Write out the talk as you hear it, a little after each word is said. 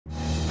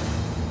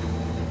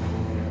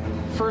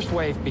first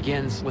wave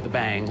begins with a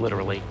bang,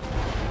 literally.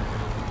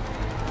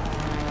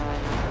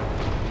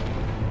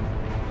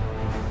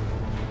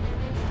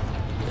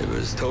 It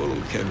was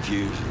total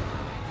confusion.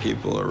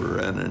 People are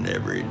running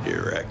every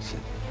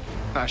direction.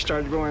 I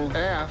started going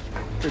aft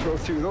to go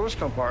through those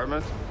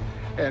compartments,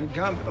 and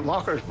gun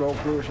lockers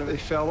broke loose and they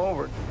fell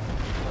over.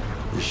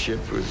 The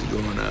ship was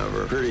going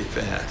over pretty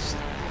fast.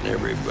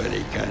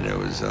 Everybody kind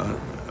of was on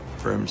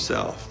for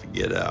himself to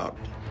get out.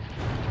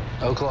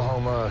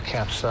 Oklahoma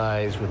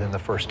capsized within the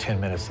first 10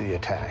 minutes of the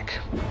attack.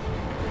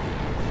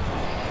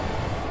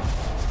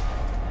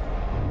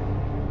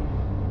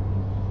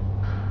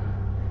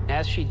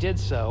 As she did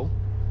so,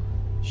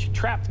 she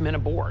trapped men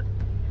aboard.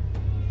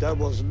 There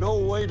was no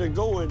way to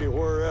go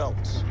anywhere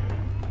else.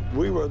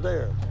 We were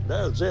there.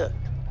 That's it.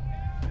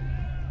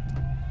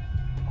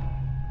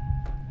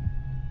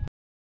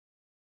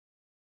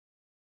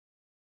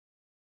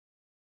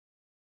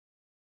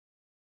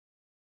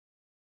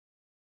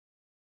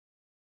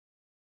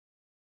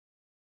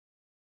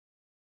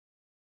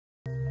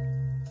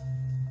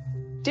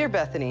 Dear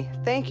Bethany,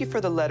 thank you for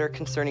the letter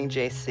concerning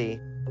JC.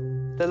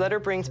 The letter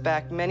brings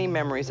back many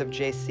memories of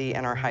JC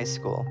and our high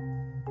school.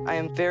 I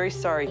am very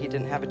sorry he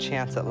didn't have a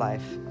chance at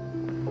life.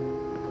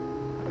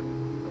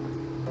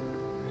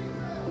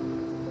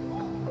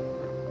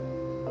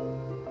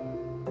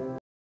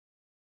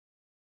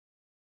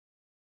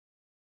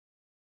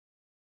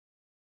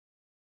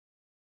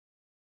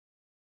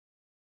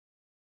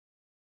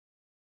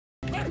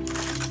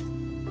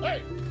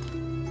 Hey!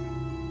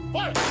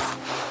 Fire!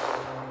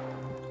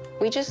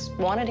 We just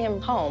wanted him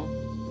home.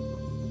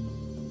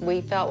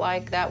 We felt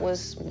like that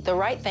was the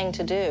right thing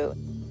to do.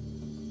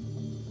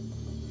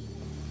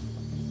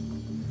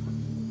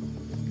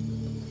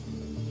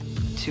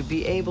 To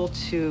be able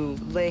to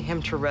lay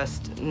him to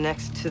rest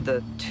next to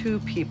the two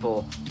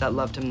people that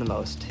loved him the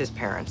most, his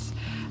parents,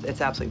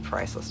 it's absolutely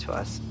priceless to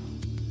us.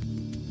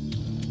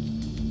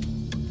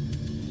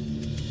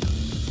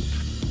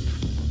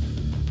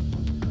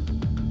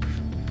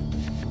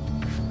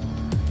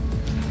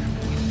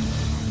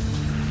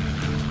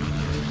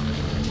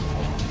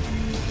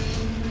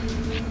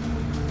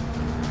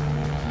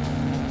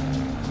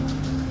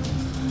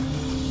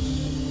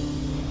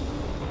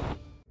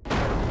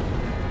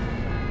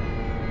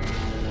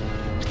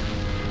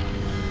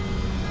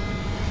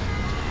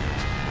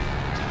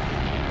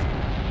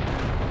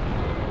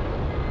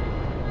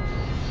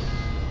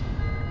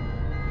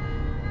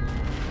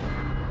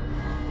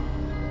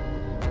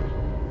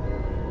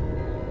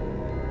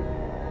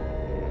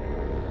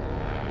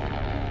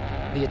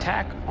 The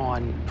attack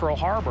on Pearl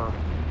Harbor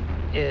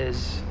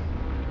is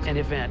an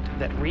event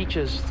that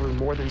reaches through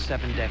more than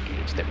 7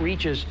 decades, that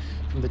reaches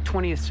from the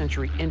 20th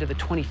century into the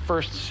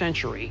 21st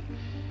century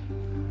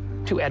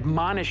to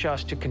admonish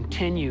us to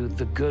continue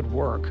the good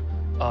work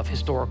of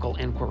historical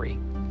inquiry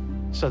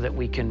so that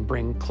we can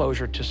bring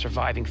closure to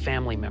surviving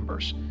family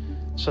members,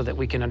 so that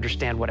we can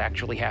understand what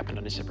actually happened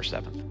on December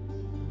 7th.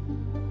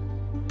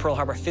 Pearl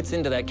Harbor fits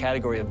into that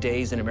category of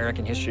days in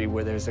American history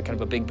where there's a kind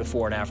of a big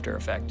before and after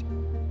effect.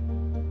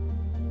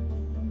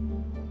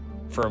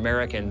 For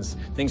Americans,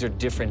 things are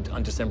different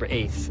on December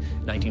 8th,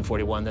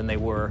 1941, than they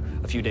were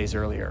a few days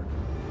earlier.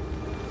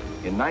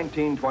 In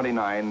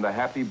 1929, the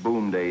happy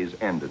boom days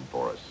ended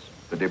for us.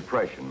 The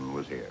Depression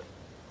was here.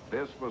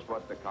 This was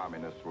what the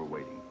communists were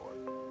waiting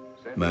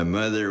for. My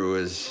mother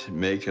was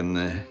making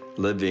a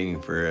living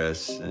for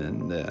us,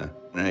 and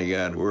I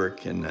got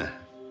work in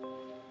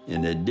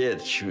a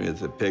ditch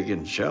with a pick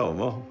and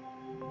shovel.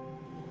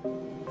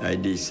 I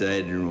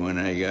decided when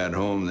I got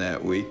home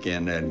that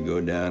weekend, I'd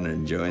go down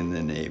and join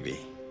the Navy.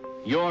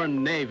 Your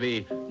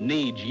Navy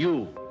needs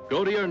you.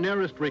 Go to your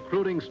nearest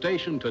recruiting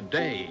station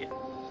today.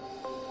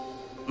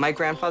 My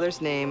grandfather's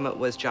name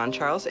was John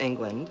Charles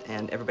England,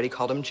 and everybody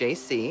called him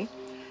JC.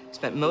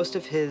 Spent most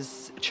of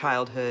his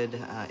childhood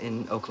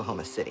in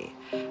Oklahoma City,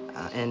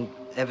 and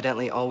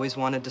evidently always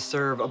wanted to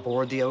serve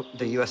aboard the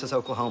USS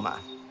Oklahoma.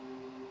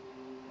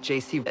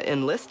 JC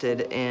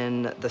enlisted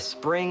in the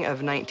spring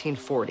of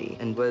 1940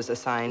 and was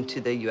assigned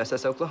to the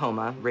USS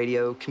Oklahoma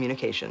radio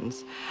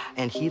communications,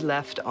 and he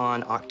left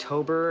on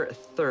October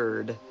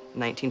 3rd,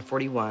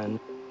 1941.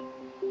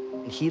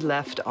 He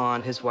left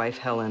on his wife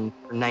Helen's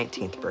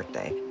 19th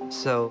birthday,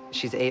 so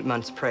she's 8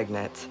 months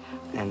pregnant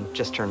and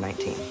just turned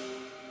 19.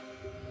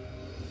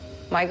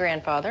 My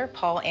grandfather,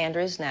 Paul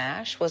Andrews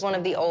Nash, was one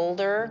of the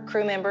older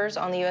crew members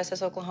on the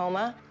USS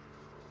Oklahoma.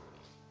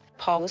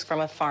 Paul was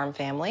from a farm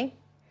family.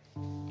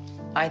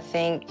 I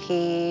think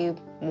he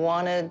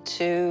wanted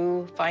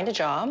to find a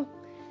job,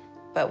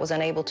 but was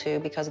unable to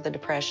because of the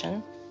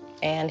Depression,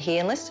 and he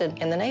enlisted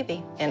in the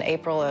Navy in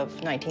April of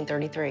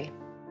 1933.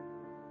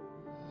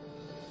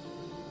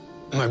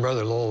 My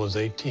brother Lowell was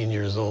 18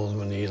 years old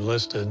when he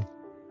enlisted.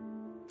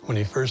 When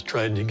he first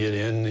tried to get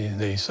in,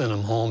 they sent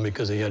him home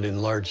because he had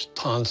enlarged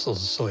tonsils,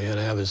 so he had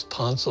to have his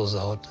tonsils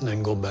out and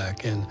then go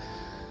back in.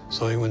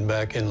 So he went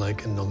back in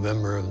like in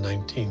November of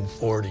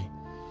 1940.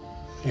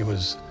 He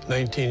was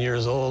 19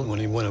 years old when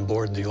he went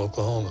aboard the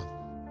Oklahoma.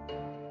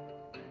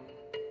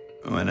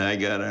 When I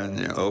got on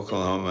the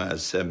Oklahoma, I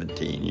was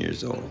 17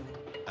 years old.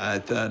 I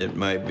thought it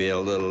might be a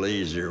little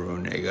easier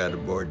when I got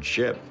aboard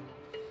ship.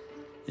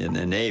 In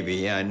the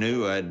Navy, I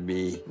knew I'd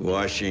be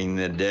washing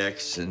the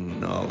decks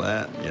and all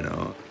that, you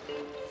know.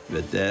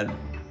 But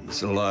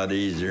that's a lot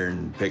easier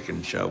than pick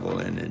and shovel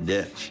in a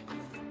ditch.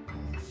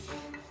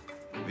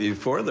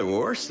 Before the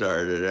war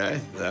started, I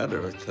thought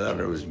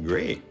it was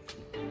great.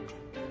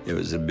 It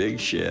was a big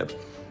ship,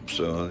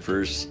 so the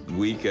first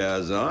week I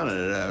was on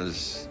it, I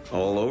was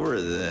all over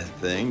the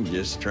thing,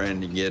 just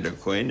trying to get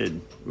acquainted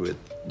with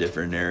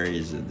different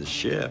areas of the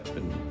ship,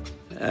 and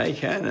I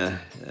kind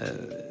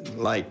of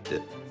liked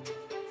it.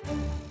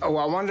 Oh,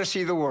 I wanted to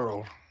see the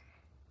world,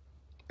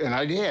 and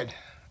I did,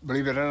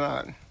 believe it or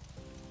not.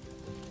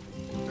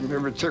 I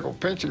remember it tickled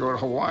pink to go to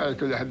Hawaii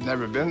because I had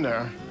never been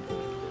there.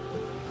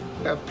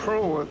 At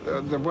Pearl,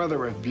 the weather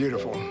was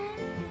beautiful,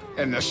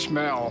 and the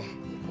smell,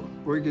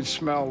 we could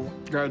smell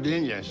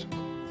gardenias.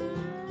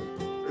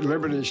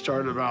 Liberty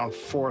started around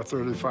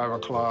 4:30, 5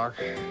 o'clock.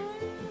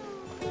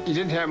 You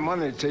didn't have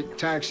money to take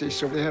taxis,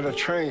 so they had a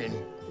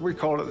train. We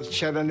called it the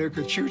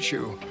Chattanooga Choo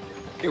Choo.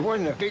 It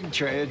wasn't a big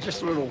train, it was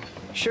just a little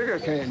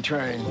sugarcane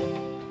train.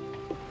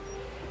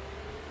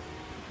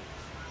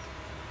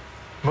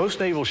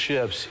 Most naval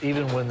ships,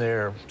 even when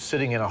they're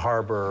sitting in a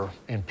harbor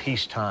in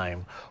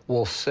peacetime,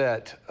 will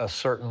set a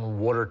certain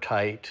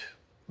watertight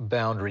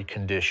boundary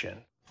condition,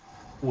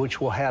 which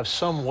will have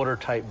some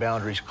watertight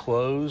boundaries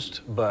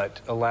closed,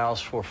 but allows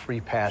for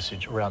free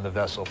passage around the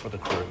vessel for the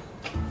crew.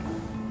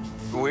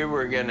 We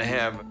were going to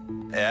have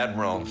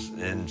Admiral's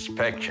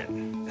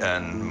inspection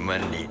on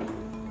Monday.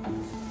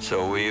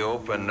 So we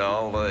opened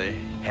all the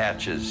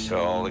hatches to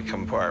all the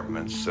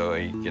compartments so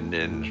he can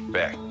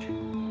inspect.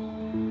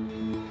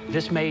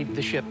 This made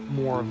the ship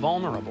more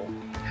vulnerable.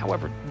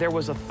 However, there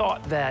was a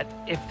thought that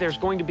if there's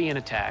going to be an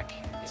attack,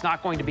 it's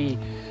not going to be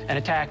an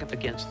attack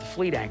against the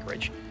fleet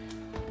anchorage.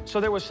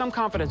 So there was some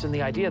confidence in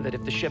the idea that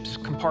if the ship's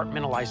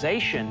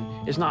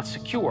compartmentalization is not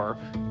secure,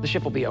 the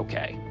ship will be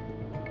okay.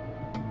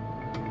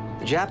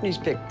 The Japanese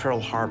picked Pearl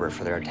Harbor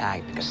for their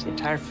attack because the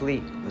entire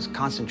fleet was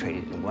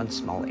concentrated in one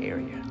small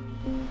area.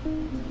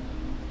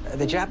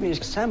 The Japanese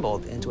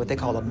assembled into what they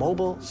called a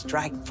mobile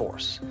strike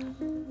force.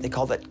 They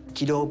called it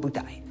Kido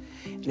Butai.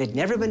 And it had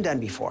never been done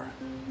before.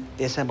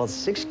 They assembled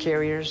 6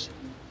 carriers,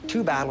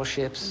 2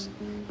 battleships,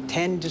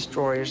 10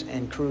 destroyers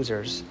and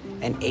cruisers,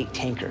 and 8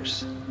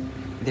 tankers.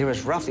 There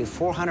was roughly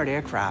 400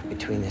 aircraft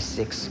between the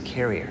 6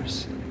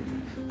 carriers.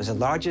 It was the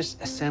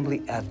largest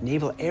assembly of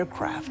naval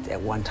aircraft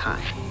at one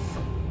time.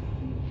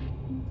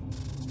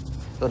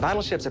 The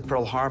battleships at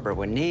Pearl Harbor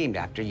were named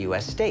after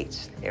U.S.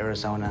 states: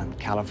 Arizona,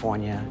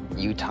 California,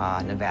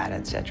 Utah, Nevada,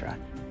 etc.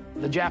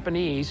 The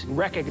Japanese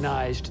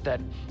recognized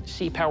that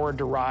sea power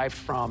derived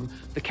from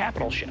the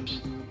capital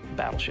ships,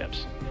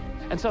 battleships.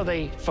 And so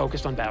they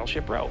focused on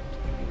Battleship Row.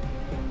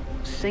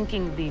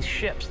 Sinking these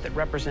ships that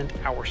represent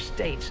our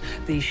states,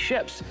 these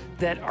ships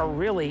that are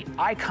really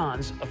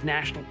icons of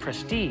national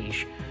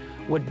prestige,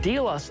 would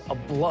deal us a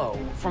blow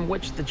from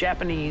which the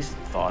Japanese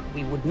thought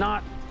we would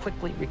not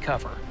quickly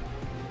recover.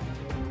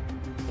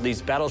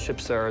 These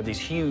battleships are these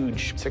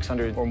huge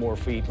 600 or more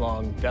feet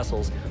long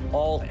vessels,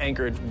 all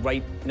anchored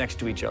right next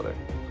to each other.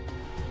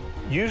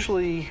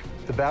 Usually,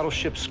 the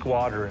battleship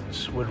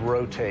squadrons would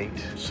rotate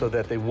so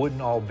that they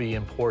wouldn't all be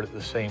in port at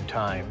the same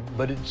time,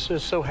 but it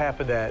just so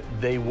happened that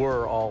they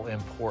were all in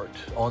port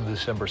on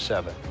December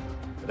 7th.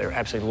 They were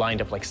absolutely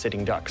lined up like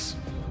sitting ducks.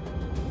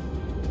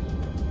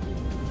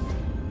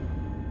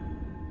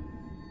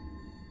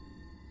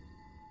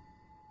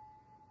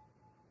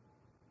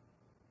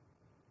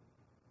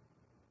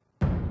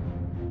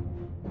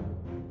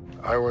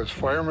 I was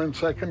fireman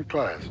second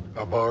class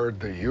aboard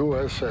the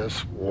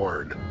USS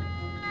Ward.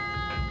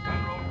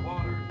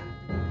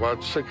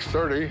 About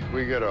 6:30,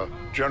 we get a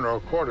general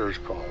quarters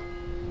call.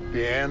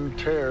 The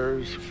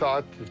Antares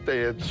thought that they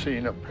had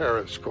seen a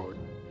periscope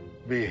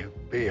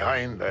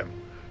behind them.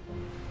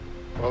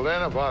 Well,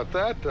 then about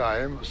that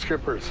time, the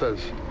skipper says,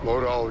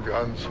 load all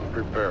guns,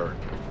 prepare.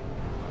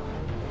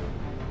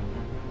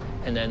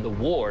 And then the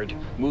Ward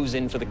moves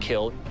in for the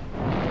kill.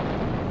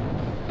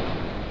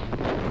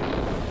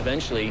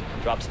 Eventually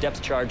drops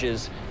depth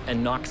charges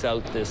and knocks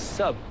out this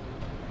sub.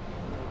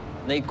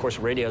 They, of course,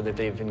 radio that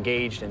they've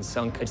engaged and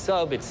sunk a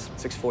sub. It's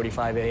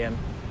 6:45 a.m.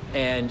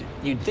 And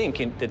you'd think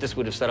that this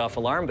would have set off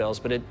alarm bells,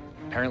 but it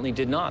apparently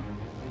did not.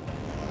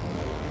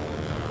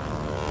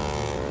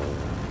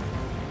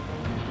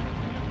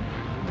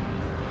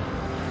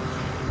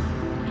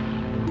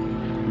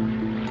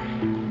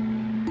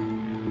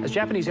 As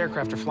Japanese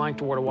aircraft are flying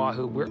toward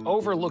Oahu, we're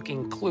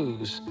overlooking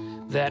clues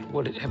that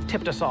would have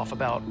tipped us off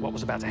about what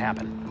was about to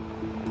happen.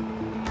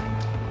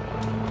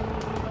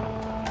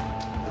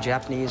 The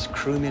Japanese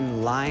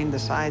crewmen lined the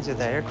sides of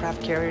the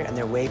aircraft carrier, and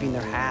they're waving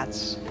their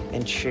hats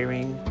and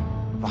cheering.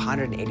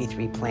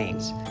 183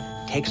 planes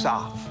takes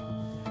off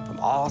from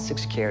all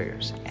 6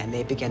 carriers, and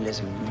they begin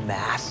this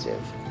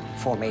massive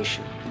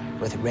formation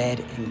with red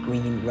and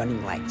green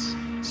running lights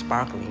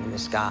sparkling in the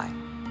sky.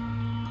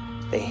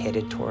 They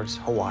headed towards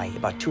Hawaii,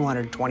 about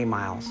 220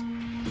 miles.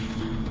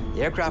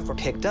 The aircraft were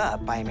picked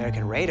up by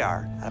American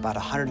radar at about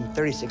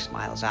 136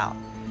 miles out.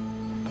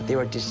 but they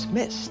were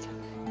dismissed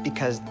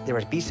because there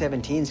were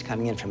B-17s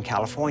coming in from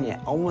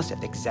California almost at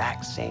the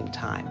exact same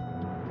time.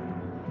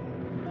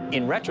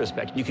 In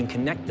retrospect, you can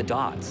connect the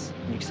dots.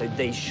 You can say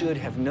they should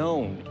have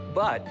known,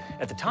 but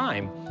at the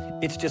time,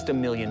 it's just a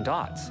million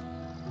dots.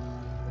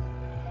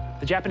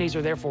 The Japanese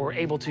are therefore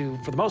able to,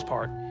 for the most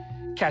part,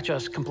 catch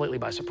us completely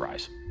by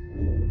surprise.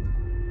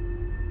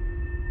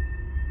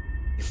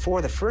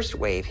 Before the first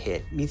wave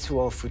hit,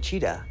 Mitsuo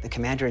Fuchida, the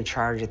commander in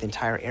charge of the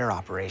entire air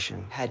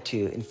operation, had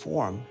to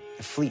inform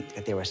the fleet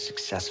that they were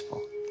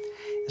successful.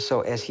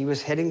 So as he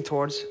was heading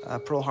towards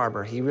Pearl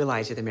Harbor, he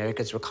realized that the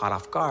Americans were caught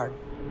off guard.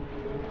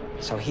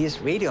 So his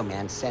radio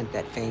man sent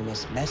that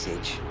famous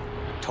message,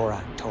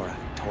 Tora, Tora,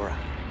 Tora.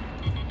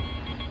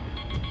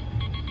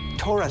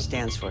 Tora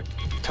stands for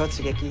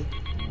Totsugeki.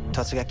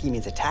 Totsugeki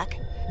means attack,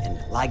 and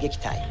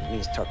Raigekitai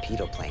means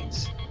torpedo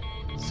planes.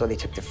 So they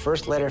took the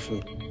first letter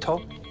from To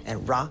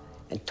and Ra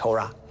and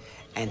Tora,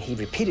 and he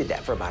repeated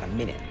that for about a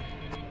minute.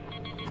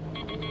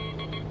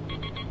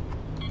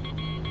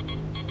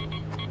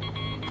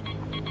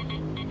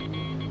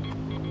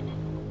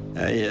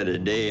 I had a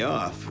day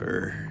off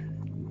for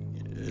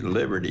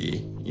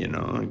liberty, you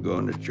know,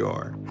 going to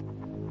shore.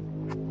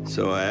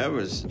 So I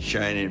was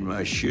shining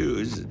my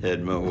shoes,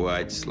 had my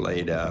whites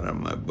laid out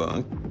on my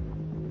bunk.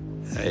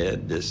 I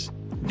had this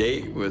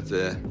date with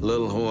a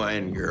little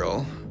Hawaiian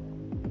girl.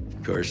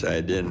 Of course,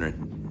 I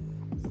didn't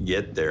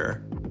get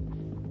there.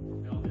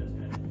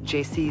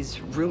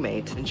 JC's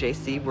roommate and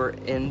JC were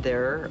in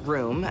their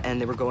room, and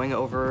they were going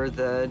over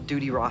the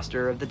duty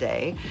roster of the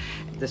day.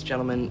 This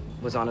gentleman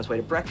was on his way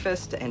to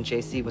breakfast, and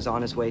JC was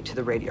on his way to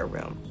the radio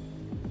room.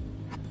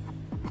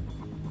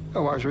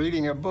 Oh, I was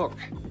reading a book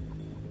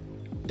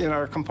in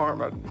our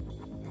compartment,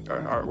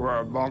 where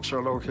our bunks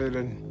are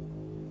located,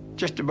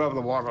 just above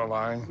the water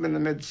line, in the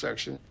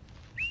midsection.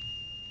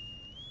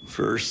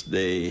 First,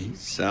 they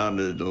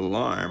sounded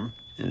alarm,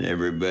 and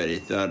everybody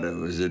thought it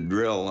was a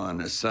drill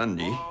on a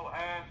Sunday. All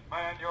hands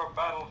man your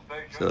battle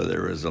station. So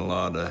there was a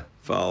lot of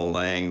foul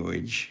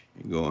language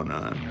going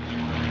on.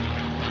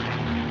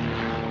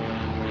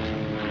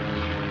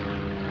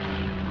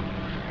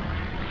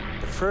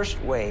 The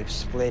first wave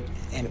split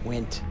and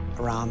went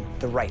around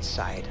the right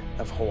side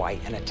of Hawaii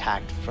and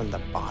attacked from the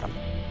bottom.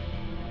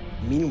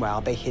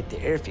 Meanwhile, they hit the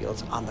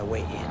airfields on the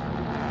way in.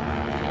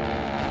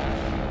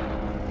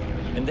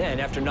 And then,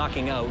 after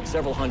knocking out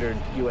several hundred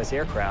U.S.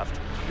 aircraft,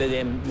 they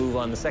then move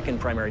on the second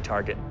primary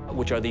target,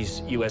 which are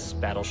these U.S.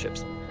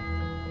 battleships.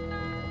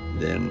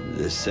 Then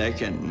the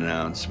second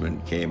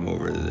announcement came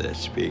over the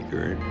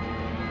speaker.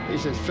 He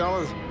says,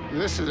 fellas,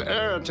 this is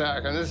air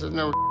attack, and this is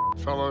no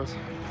fellas.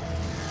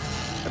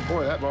 And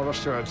boy, that brought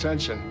us to our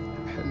attention.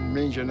 It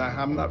means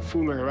I'm not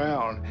fooling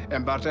around.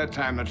 And about that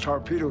time, the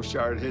torpedoes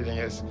started hitting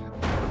us.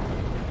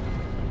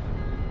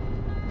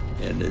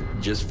 And it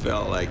just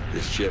felt like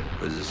the ship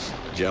was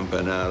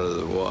jumping out of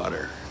the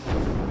water.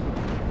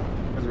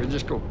 Because we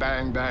just go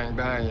bang, bang,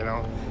 bang, you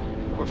know.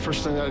 The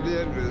first thing I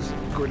did was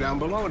go down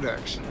below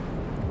decks.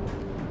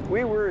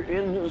 We were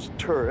in this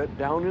turret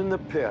down in the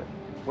pit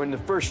when the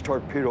first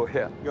torpedo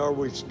hit.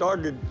 We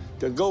started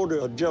to go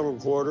to general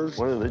quarters.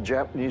 One of the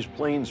Japanese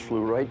planes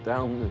flew right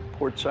down the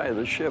port side of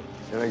the ship,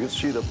 and I could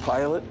see the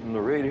pilot and the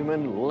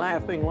radioman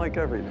laughing like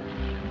everything.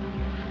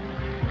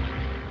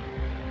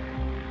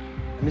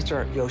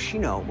 Mr.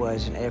 Yoshino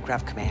was an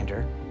aircraft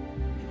commander,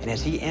 and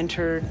as he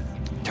entered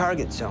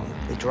target zone,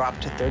 they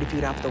dropped to 30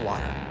 feet off the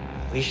water.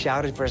 He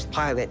shouted for his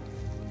pilot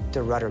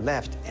to rudder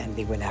left, and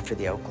they went after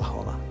the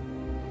Oklahoma.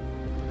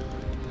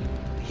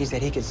 He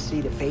said he could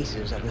see the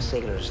faces of the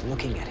sailors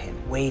looking at him,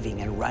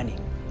 waving and running,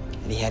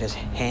 and he had his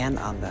hand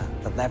on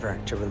the lever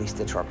to release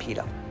the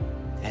torpedo.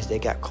 As they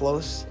got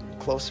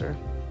closer,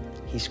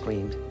 he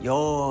screamed,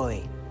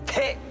 "Yoi!"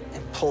 Hey!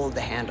 And pulled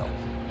the handle.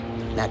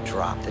 And that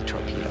dropped the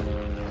torpedo.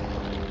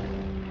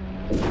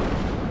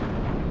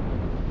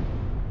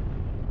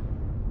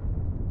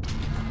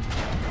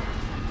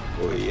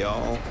 We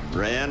all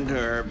ran to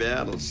our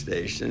battle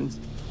stations.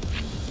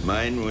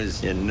 Mine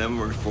was in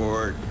number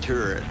 4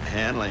 turret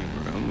handling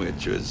room,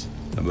 which was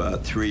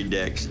about 3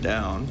 decks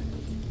down.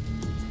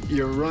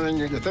 You're running,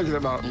 you're thinking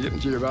about getting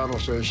to your battle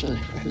station,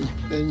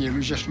 then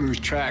you just lose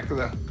track of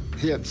the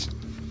hits.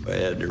 I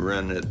had to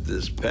run at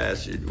this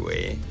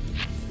passageway,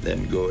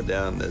 then go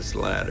down this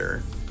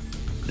ladder.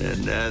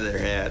 And the other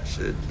hatch,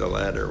 the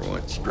ladder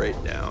went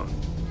straight down.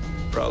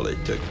 Probably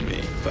took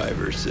me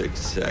 5 or 6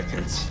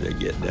 seconds to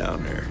get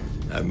down there.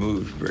 I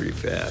moved pretty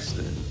fast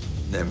in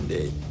them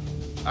days.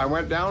 I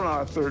went down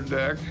on a 3rd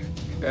deck,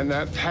 and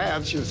that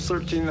hatch is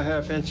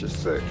 13.5 inches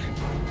thick.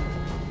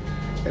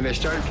 And they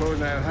started closing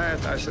that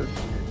hatch. I said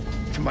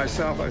to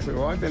myself,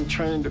 well, I've been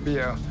trained to be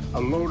a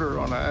loader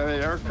on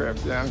any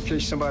aircraft now in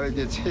case somebody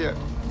gets hit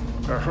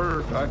or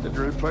hurt, I could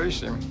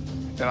replace him.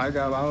 And I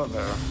got out of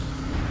there.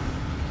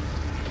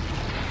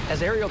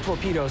 As aerial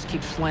torpedoes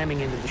keep slamming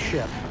into the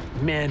ship,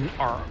 men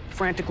are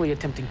frantically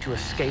attempting to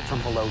escape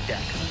from below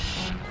deck.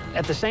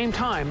 At the same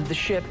time, the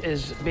ship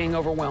is being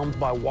overwhelmed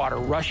by water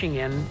rushing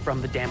in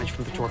from the damage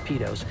from the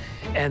torpedoes.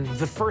 And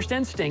the first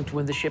instinct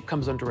when the ship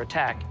comes under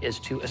attack is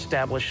to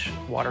establish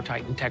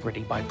watertight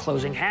integrity by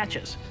closing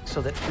hatches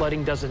so that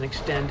flooding doesn't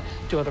extend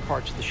to other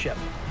parts of the ship.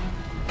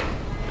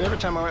 Every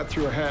time I went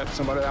through a hatch,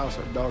 somebody else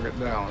would dog it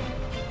down.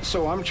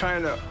 So I'm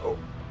trying to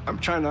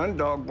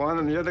undog one,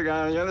 and the other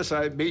guy on the other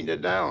side beating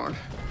it down.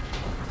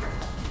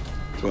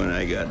 When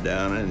I got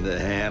down in the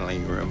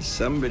handling room,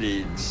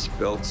 somebody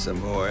spilled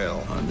some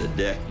oil on the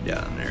deck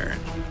down there.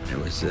 It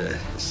was a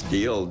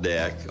steel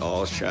deck,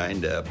 all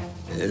shined up.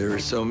 There were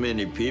so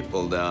many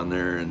people down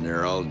there, and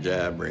they're all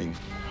jabbering.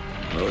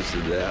 Most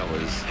of that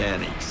was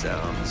panic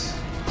sounds,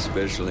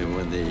 especially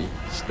when they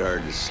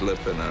started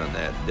slipping on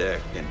that deck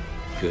and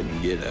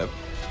couldn't get up.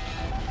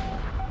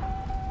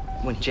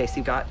 When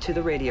JC got to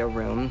the radio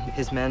room,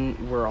 his men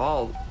were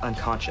all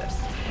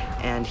unconscious.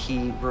 And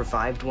he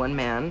revived one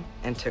man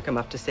and took him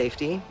up to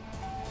safety,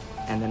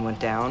 and then went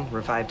down,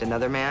 revived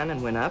another man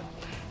and went up,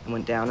 and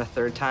went down a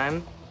third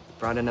time,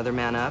 brought another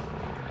man up.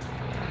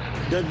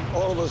 Then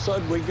all of a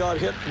sudden we got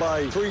hit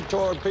by 3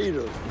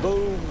 torpedoes.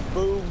 Boom,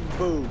 boom,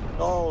 boom.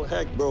 All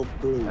heck broke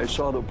loose. I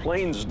saw the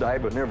planes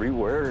diving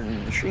everywhere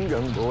and machine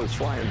gun bullets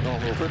flying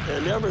all over.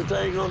 And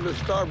everything on the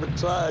starboard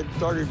side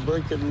started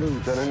breaking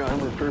loose. Then an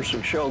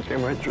armor-piercing shell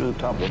came right through the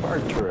top of our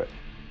turret.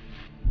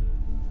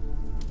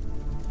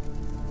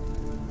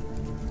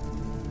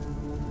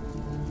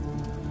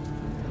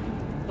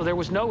 There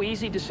was no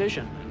easy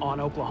decision on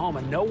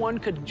Oklahoma. No one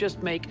could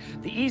just make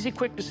the easy,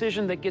 quick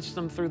decision that gets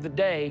them through the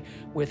day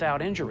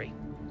without injury.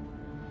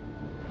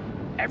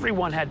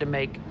 Everyone had to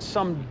make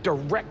some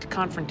direct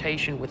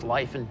confrontation with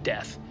life and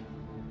death.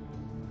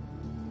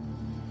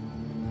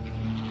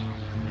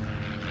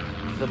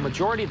 The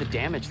majority of the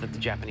damage that the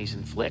Japanese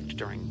inflict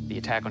during the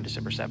attack on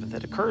December 7th,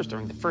 that occurs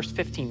during the first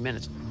 15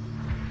 minutes.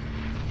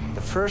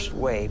 The first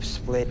wave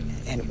split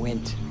and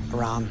went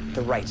around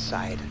the right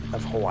side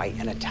of Hawaii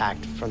and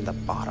attacked from the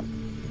bottom.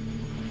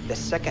 The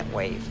second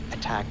wave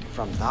attacked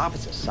from the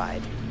opposite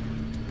side.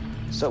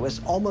 So it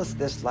was almost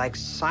this like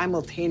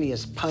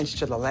simultaneous punch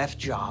to the left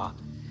jaw.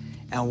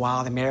 And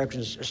while the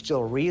Americans are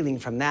still reeling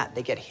from that,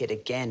 they get hit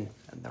again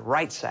on the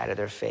right side of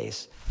their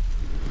face.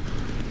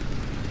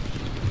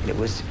 It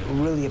was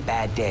really a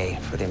bad day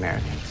for the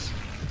Americans.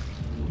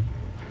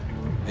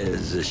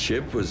 As the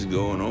ship was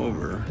going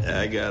over,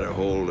 I got a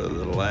hold of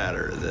the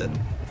ladder that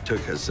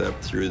took us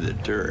up through the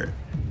turret.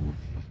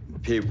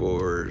 People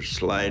were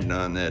sliding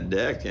on that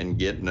deck and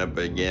getting up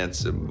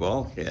against the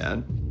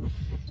bulkhead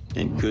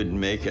and couldn't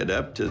make it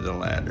up to the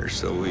ladder,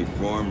 so we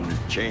formed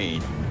a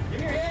chain.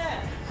 Give your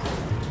head!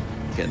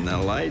 And the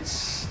lights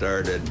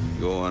started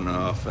going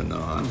off and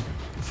on.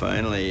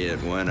 Finally,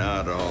 it went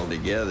out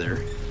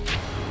altogether.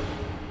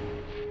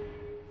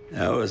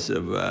 That was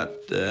about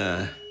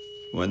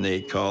when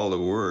they called the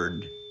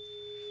word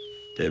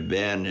to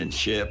abandon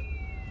ship.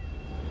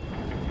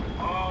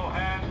 All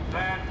hands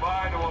stand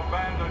by to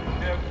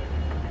abandon ship.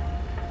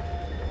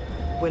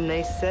 When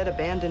they said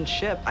abandon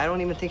ship, I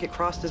don't even think it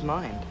crossed his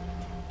mind.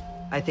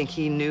 I think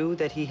he knew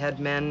that he had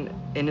men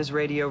in his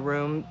radio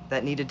room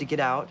that needed to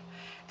get out,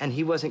 and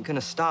he wasn't going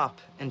to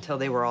stop until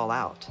they were all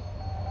out.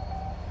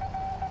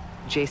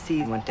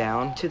 JC went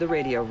down to the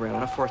radio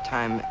room a 4th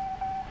time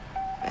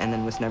and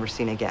then was never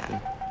seen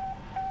again.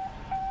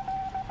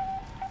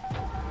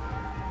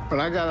 When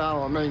I got out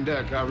on the main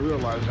deck, I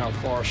realized how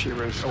far she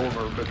was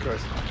over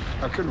because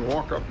I couldn't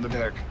walk up the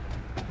deck.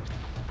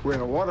 We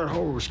had a water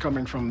hose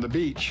coming from the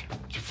beach,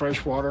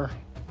 fresh water.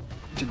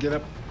 To get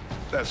up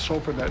that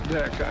slope of that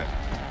deck,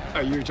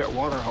 I used that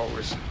water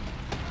hose.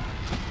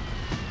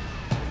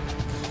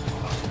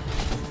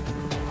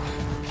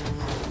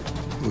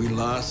 We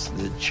lost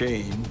the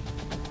chain,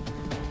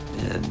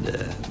 and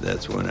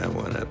that's when I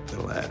went up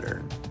the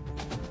ladder.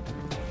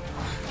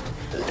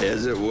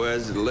 As it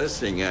was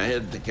listening, I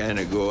had to kind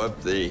of go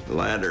up the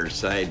ladder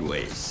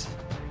sideways.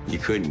 You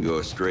couldn't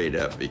go straight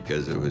up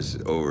because it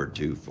was over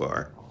too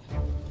far.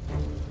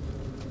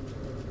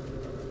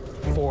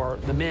 For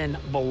the men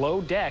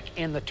below deck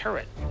in the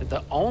turret,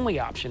 the only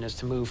option is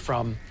to move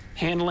from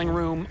handling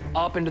room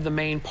up into the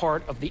main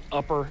part of the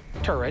upper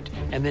turret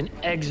and then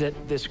exit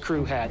this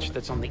crew hatch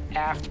that's on the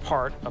aft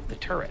part of the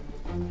turret.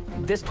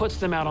 This puts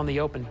them out on the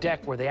open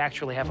deck where they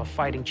actually have a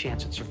fighting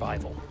chance at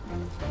survival.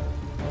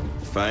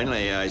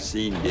 Finally, I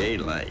seen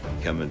daylight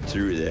coming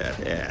through that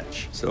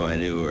hatch, so I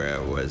knew where I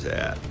was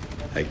at.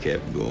 I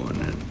kept going,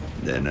 and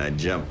then I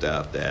jumped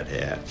out that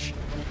hatch.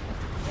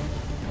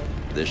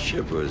 The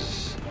ship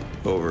was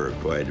over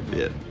quite a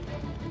bit.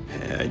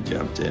 I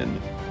jumped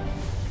in.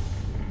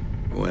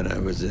 When I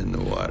was in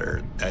the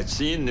water, I'd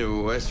seen the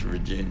West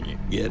Virginia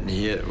getting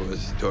hit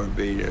with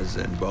torpedoes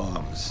and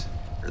bombs.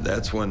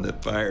 That's when the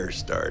fire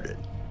started.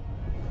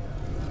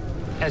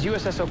 As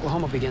USS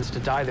Oklahoma begins to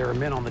die, there are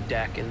men on the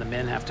deck, and the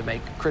men have to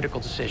make critical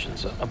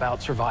decisions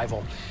about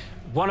survival.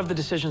 One of the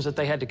decisions that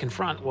they had to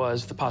confront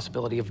was the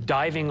possibility of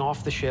diving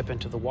off the ship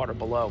into the water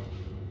below.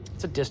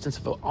 It's a distance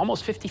of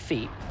almost 50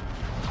 feet.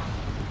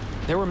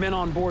 There were men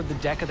on board the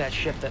deck of that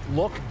ship that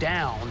looked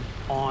down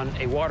on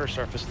a water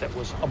surface that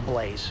was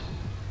ablaze.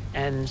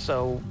 And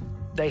so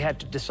they had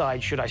to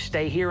decide, should I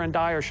stay here and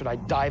die, or should I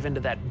dive into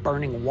that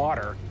burning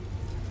water?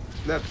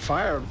 That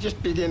fire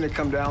just began to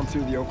come down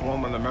through the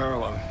Oklahoma and the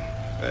Maryland.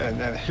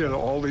 And then hit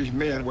all these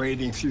men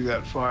wading through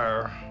that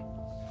fire.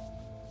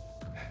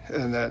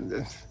 And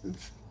then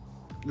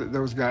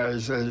those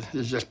guys, they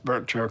just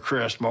burnt to a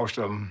crisp, most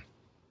of them.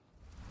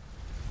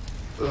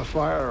 The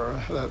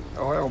fire, that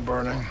oil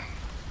burning,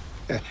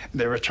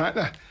 they were trying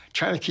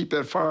to keep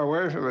that fire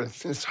away from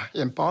it. It's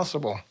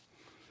impossible.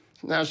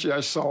 Naturally,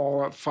 I saw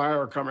all that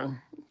fire coming,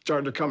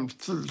 started to come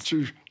through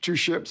the two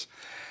ships,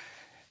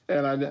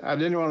 and I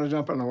didn't want to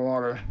jump in the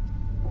water.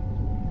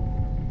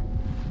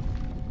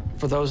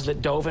 For those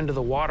that dove into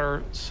the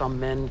water, some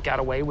men got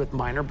away with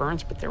minor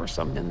burns, but there were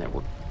some men that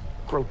were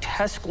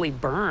grotesquely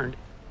burned.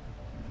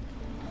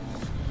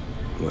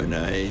 When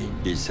I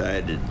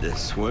decided to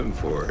swim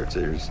for it,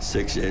 there's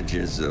 6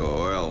 inches of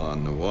oil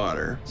on the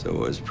water, so it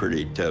was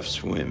pretty tough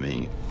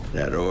swimming.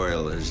 That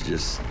oil is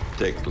just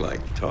thick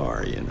like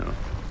tar, you know.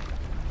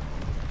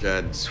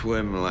 I'd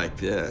swim like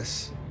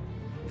this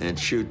and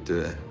shoot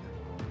the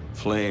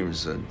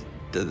flames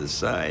to the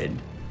side.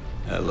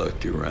 I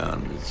looked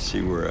around to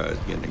see where I was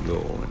going to go,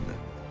 and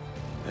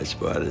I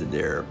spotted the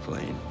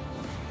airplane.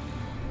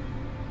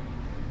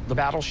 The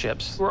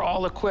battleships were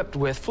all equipped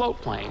with float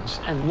planes,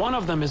 and one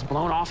of them is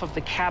blown off of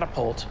the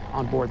catapult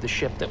on board the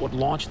ship that would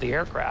launch the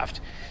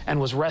aircraft and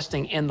was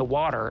resting in the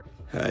water.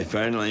 I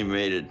finally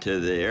made it to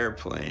the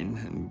airplane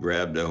and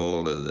grabbed a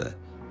hold of the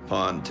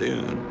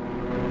pontoon.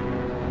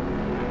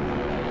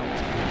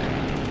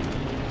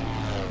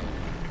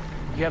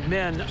 You have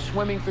men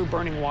swimming through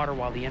burning water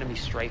while the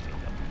enemy's strafing them.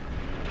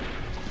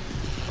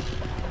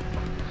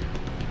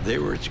 They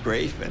were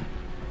strafing.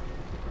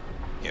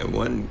 You know,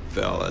 one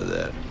fella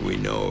that we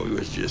know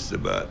was just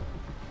about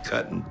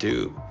cut in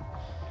two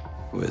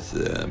with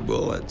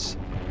bullets.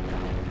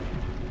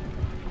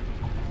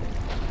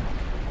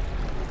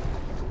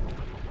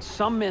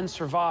 Some men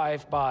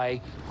survive by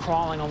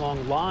crawling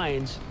along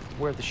lines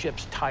where the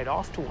ships tied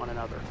off to one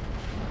another.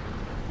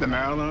 The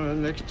Maryland was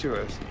next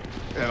to us,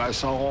 and I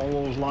saw all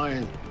those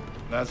lines.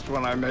 That's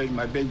when I made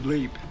my big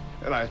leap,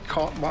 and I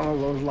caught one of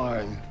those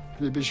lines.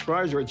 You'd be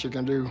surprised what you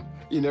can do.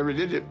 You never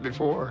did it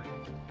before.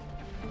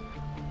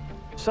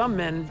 Some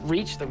men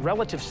reach the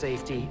relative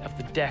safety of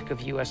the deck of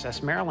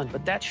USS Maryland,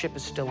 but that ship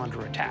is still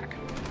under attack.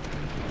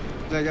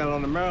 They got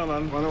on the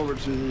Maryland, went over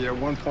to the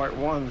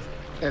 1.1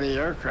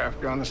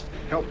 anti-aircraft guns,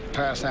 helped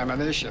pass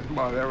ammunition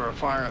while they were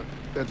firing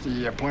at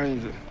the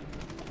planes.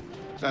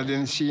 I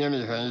didn't see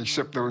anything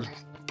except those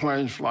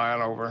planes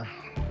flying over.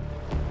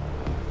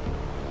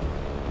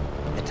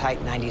 The Type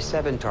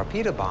 97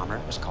 torpedo bomber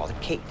was called a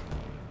Kate.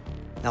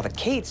 Now, the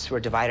Kates were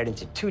divided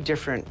into 2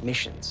 different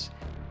missions.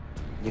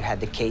 You had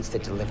the Kates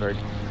that delivered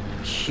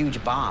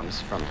huge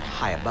bombs from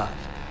high above.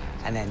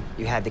 And then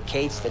you had the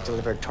Kates that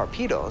delivered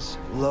torpedoes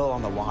low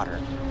on the water.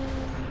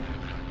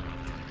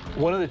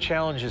 One of the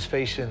challenges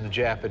facing the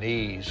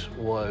Japanese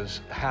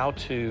was how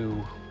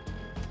to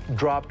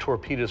drop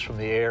torpedoes from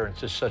the air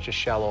into such a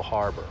shallow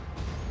harbor.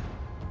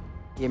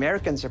 The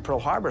Americans at Pearl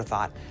Harbor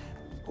thought,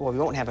 well, we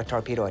won't have a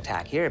torpedo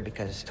attack here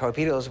because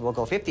torpedoes will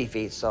go 50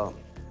 feet, so,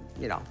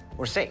 you know,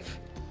 we're safe.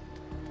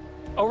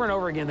 Over and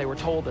over again, they were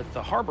told that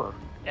the harbor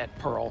at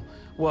Pearl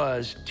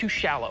was too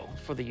shallow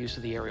for the use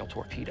of the aerial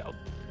torpedo.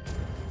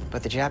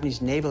 But the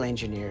Japanese naval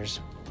engineers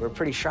were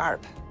pretty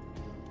sharp.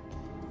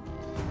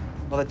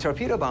 Well, the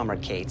torpedo bomber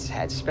Kates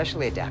had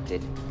specially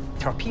adapted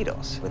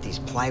torpedoes with these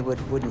plywood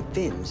wooden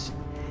fins.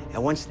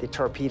 And once the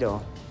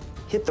torpedo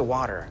hit the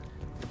water,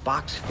 the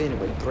box fin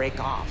would break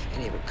off,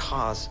 and it would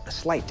cause a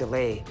slight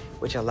delay,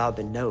 which allowed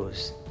the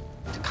nose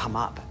to come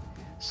up.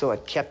 So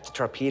it kept the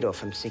torpedo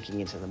from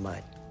sinking into the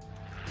mud.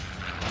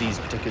 These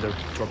particular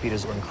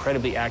torpedoes were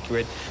incredibly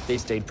accurate. They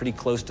stayed pretty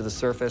close to the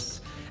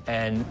surface,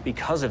 and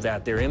because of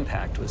that, their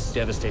impact was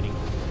devastating.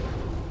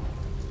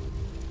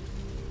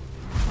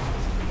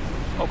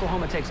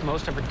 Oklahoma takes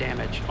most of her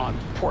damage on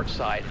port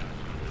side.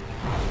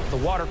 The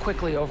water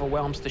quickly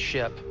overwhelms the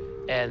ship,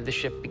 and the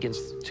ship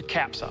begins to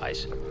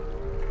capsize.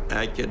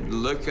 I could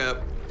look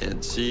up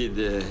and see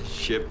the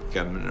ship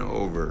coming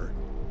over.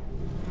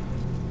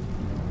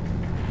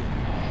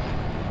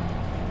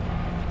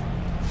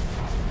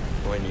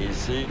 When you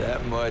see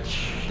that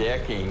much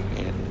decking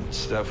and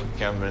stuff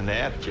coming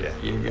at you,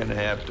 you're gonna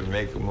have to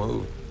make a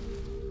move.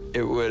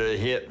 It would have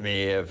hit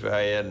me if I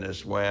hadn't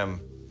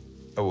swam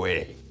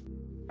away.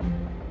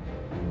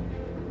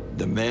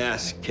 The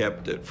mast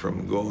kept it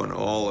from going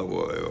all the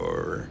way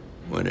over.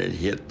 When it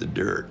hit the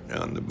dirt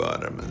on the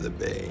bottom of the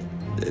bay,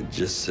 it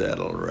just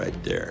settled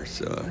right there.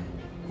 So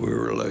we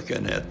were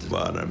looking at the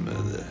bottom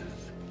of the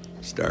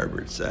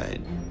starboard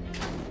side.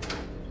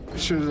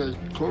 As soon as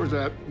they closed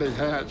that big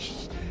hatch,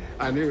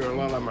 I knew a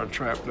lot of them were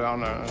trapped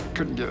down there and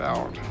couldn't get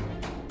out.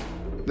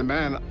 The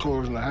man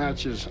closing the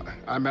hatches,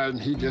 I imagine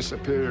he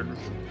disappeared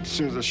as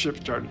soon as the ship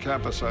started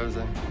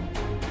capsizing.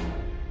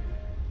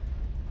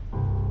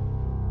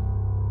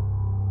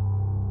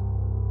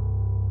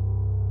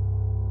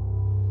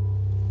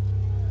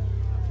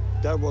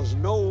 There was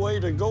no way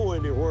to go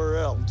anywhere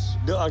else.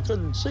 I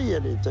couldn't see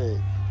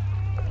anything.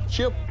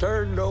 Ship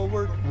turned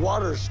over,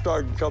 water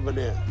started coming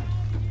in.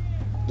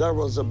 There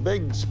was a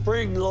big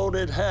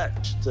spring-loaded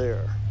hatch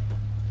there.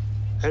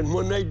 And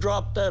when they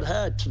dropped that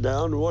hatch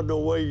down, there wasn't no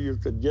way you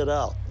could get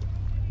out.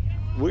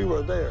 We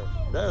were there.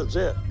 That was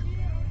it.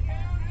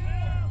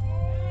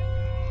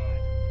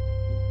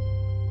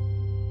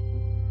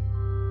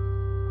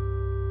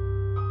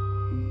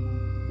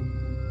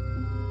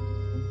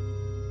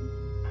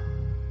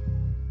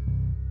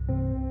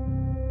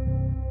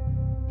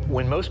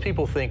 When most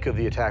people think of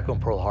the attack on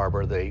Pearl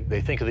Harbor,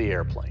 they think of the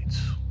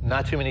airplanes.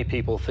 Not too many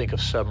people think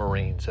of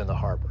submarines in the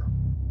harbor.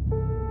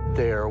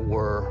 There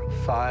were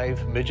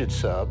 5 midget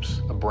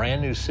subs, a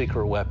brand new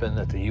secret weapon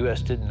that the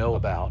U.S. didn't know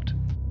about.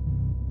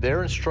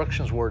 Their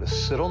instructions were to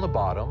sit on the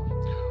bottom,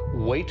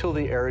 wait till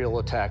the aerial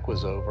attack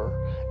was over,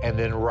 and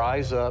then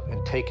rise up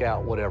and take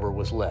out whatever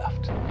was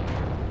left.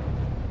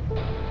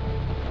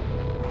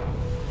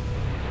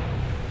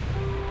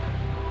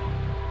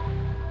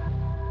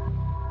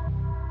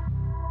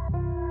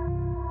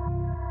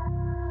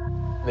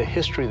 The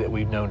history that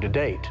we've known to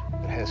date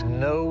has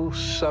no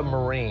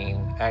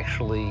submarine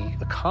actually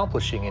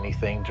accomplishing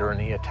anything during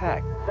the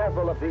attack.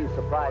 Several of these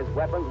surprise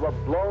weapons were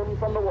blown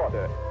from the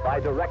water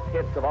by direct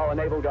hits of our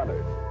naval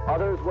gunners.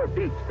 Others were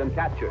beached and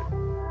captured.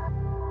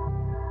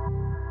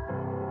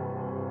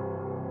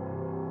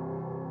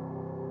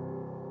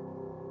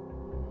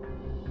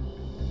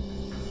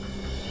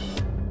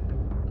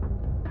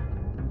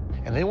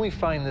 And then we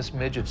find this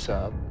midget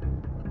sub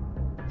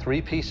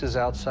 3 pieces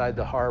outside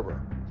the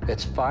harbor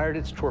that's fired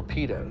its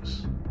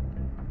torpedoes.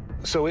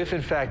 So if,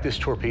 in fact, this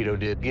torpedo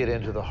did get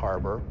into the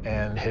harbor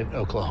and hit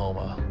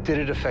Oklahoma, did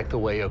it affect the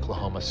way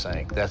Oklahoma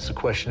sank? That's the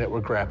question that we're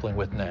grappling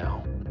with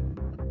now.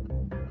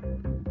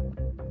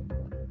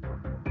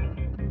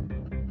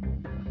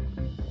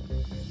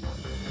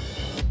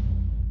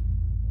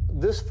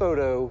 This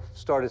photo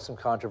started some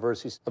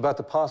controversies about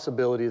the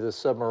possibility the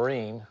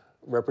submarine,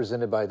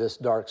 represented by this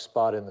dark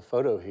spot in the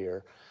photo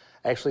here,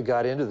 actually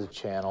got into the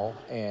channel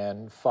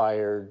and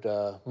fired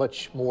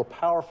much more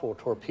powerful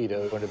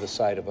torpedoes into the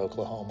side of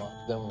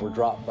Oklahoma than were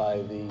dropped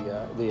by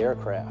the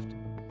aircraft.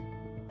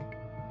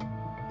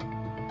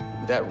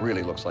 That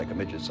really looks like a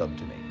midget sub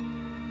to me.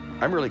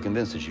 I'm really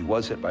convinced that she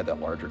was hit by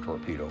that larger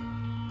torpedo.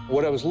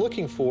 What I was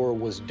looking for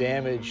was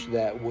damage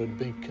that would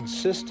be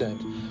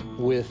consistent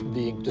with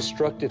the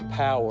destructive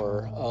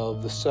power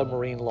of the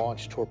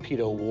submarine-launched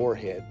torpedo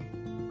warhead.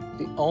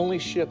 The only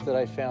ship that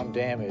I found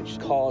damaged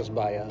caused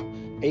by a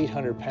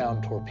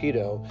 800-pound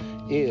torpedo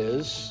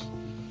is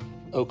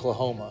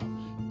Oklahoma.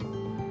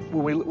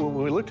 When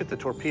we looked at the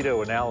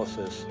torpedo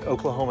analysis,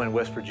 Oklahoma and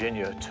West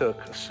Virginia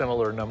took a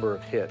similar number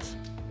of hits.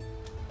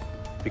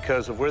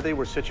 Because of where they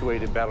were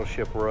situated in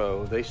Battleship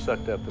Row, they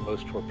sucked up the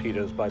most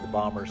torpedoes by the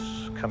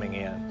bombers coming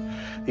in.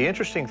 The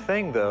interesting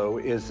thing, though,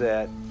 is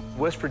that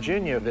West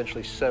Virginia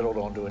eventually settled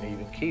onto an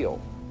even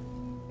keel.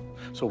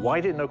 So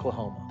why didn't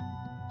Oklahoma?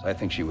 I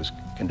think she was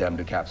condemned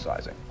to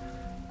capsizing.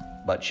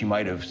 But she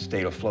might have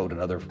stayed afloat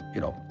another,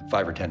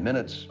 5 or 10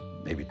 minutes,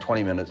 maybe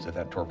 20 minutes if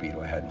that torpedo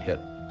hadn't hit.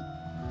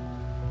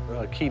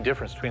 A key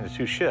difference between the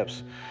two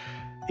ships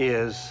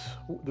is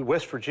the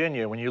West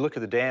Virginia, when you look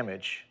at the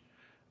damage,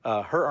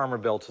 her armor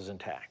belt is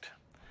intact.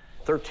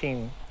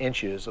 13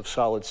 inches of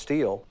solid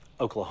steel.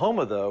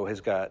 Oklahoma, though, has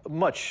got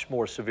much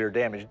more severe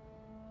damage.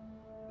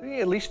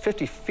 At least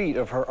 50 feet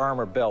of her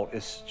armor belt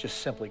is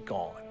just simply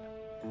gone.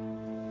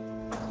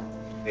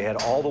 They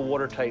had all the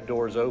watertight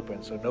doors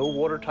open, so no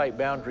watertight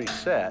boundary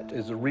set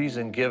is the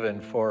reason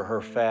given for her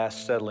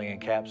fast settling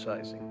and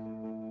capsizing.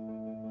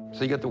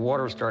 So you get the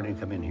water starting to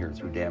come in here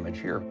through damage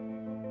here.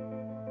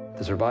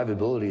 The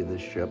survivability of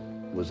this ship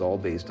was all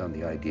based on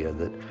the idea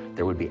that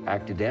there would be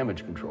active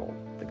damage control.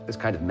 This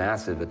kind of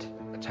massive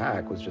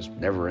attack was just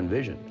never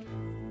envisioned.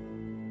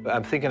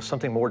 I'm thinking of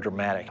something more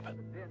dramatic.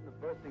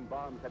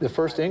 The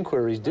first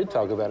inquiries did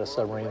talk about a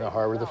submarine in the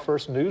harbor. The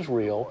first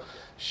newsreel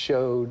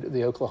showed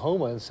the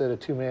Oklahoma and said a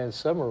 2-man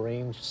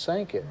submarine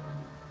sank it.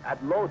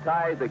 At low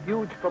tide, the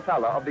huge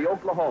propeller of the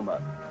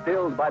Oklahoma,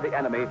 stilled by the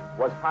enemy,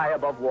 was high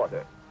above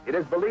water. It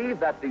is believed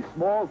that the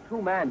small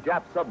 2-man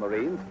Jap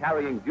submarines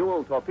carrying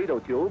dual torpedo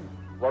tubes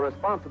were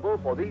responsible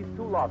for these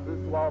 2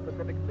 losses to our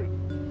Pacific fleet.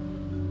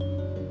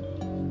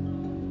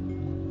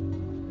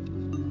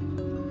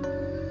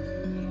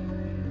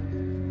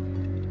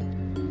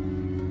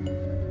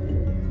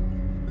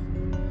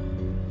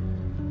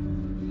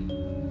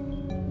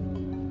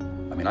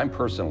 I'm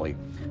personally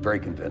very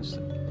convinced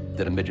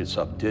that a midget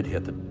sub did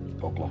hit the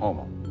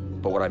Oklahoma.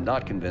 But what I'm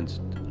not convinced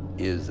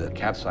is that the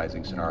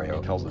capsizing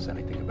scenario tells us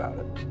anything about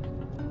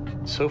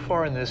it. So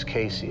far in this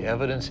case, the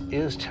evidence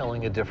is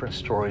telling a different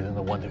story than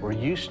the one that we're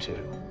used to.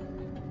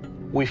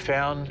 We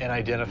found and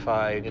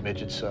identified a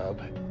midget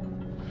sub.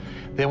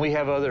 Then we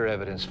have other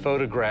evidence,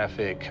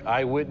 photographic,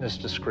 eyewitness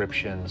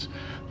descriptions,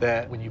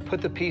 that when you put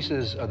the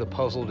pieces of the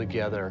puzzle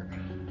together,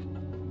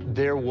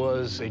 there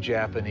was a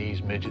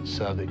Japanese midget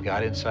sub that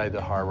got inside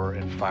the harbor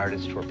and fired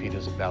its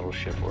torpedoes at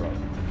Battleship Row.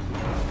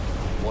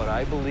 What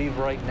I believe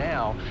right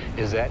now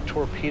is that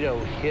torpedo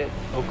hit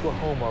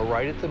Oklahoma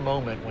right at the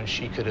moment when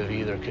she could have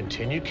either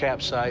continued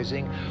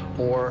capsizing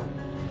or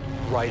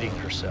righting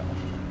herself.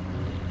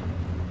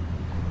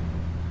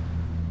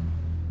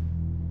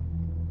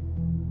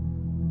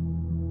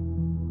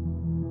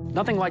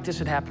 Nothing like this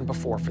had happened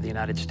before for the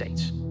United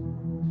States.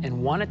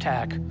 In one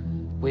attack,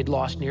 we'd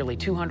lost nearly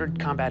 200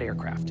 combat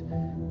aircraft,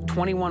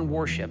 21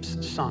 warships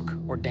sunk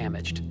or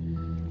damaged,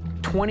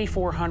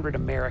 2,400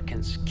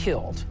 Americans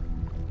killed.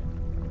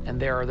 And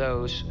there are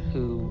those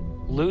who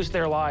lose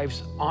their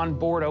lives on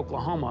board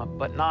Oklahoma,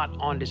 but not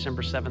on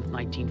December 7th,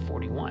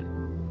 1941.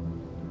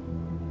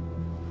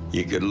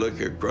 You could look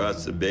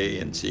across the bay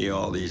and see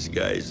all these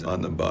guys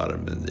on the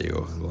bottom of the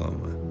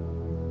Oklahoma,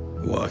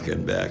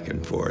 walking back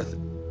and forth.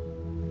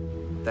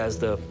 As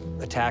the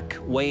attack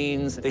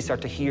wanes, they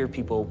start to hear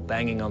people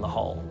banging on the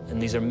hull.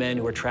 And these are men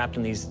who are trapped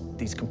in these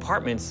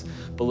compartments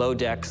below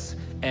decks,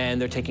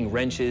 and they're taking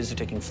wrenches, they're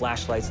taking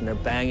flashlights, and they're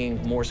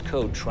banging Morse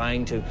code,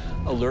 trying to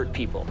alert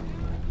people.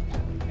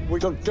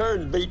 We took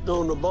turns beating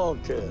on the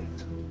bulkhead.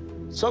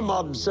 Some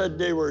of them said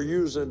they were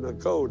using the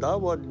code. I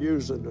wasn't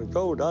using the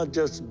code. I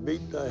just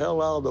beat the hell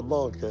out of the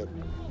bulkhead.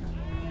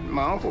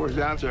 My uncle was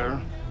out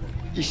there.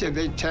 He said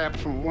they tapped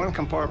from one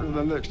compartment to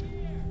the next.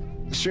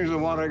 As soon as the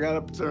water got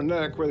up to their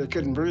neck where they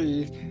couldn't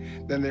breathe,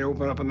 then they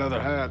opened up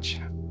another hatch.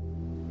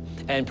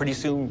 And pretty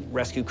soon,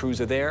 rescue crews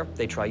are there.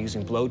 They try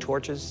using blow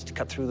torches to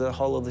cut through the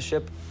hull of the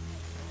ship.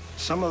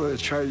 Some of them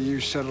tried to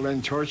use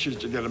acetylene torches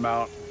to get them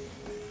out.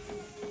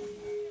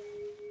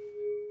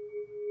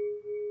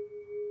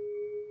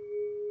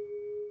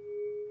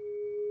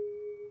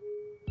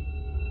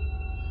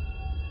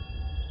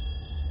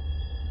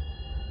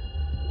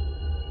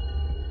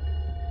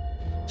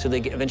 So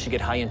they eventually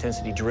get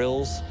high-intensity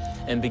drills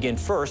and begin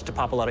first to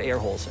pop a lot of air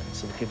holes in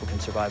so that people can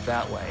survive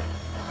that way.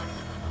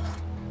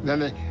 Then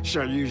they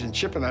started using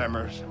chipping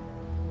hammers.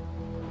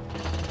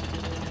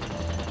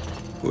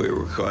 We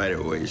were quite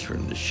a ways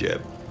from the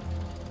ship,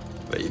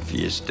 but if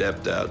you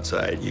stepped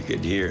outside, you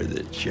could hear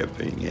the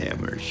chipping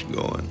hammers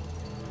going.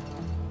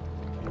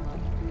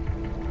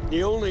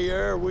 The only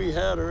air we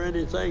had or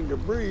anything to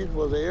breathe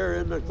was the air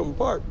in the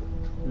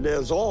compartment.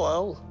 There's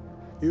oil.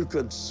 You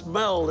could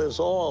smell this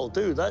oil,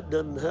 too. That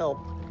didn't help.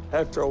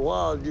 After a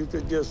while, you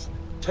could just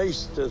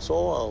taste this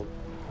oil.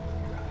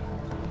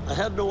 I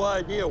had no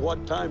idea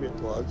what time it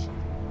was.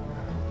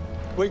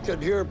 We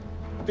could hear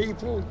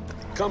people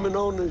coming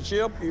on the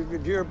ship. You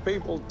could hear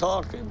people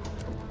talking.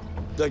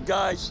 The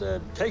guy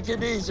said, "Take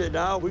it easy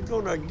now. We're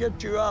going to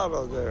get you out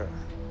of there."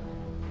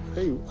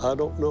 Hey, I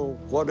don't know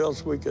what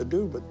else we could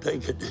do but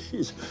take it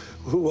easy.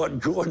 We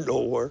wasn't going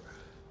nowhere.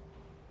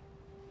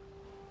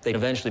 They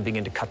eventually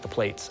begin to cut the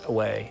plates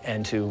away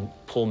and to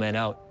pull men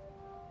out.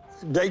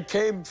 They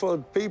came for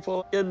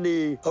people in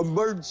the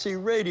emergency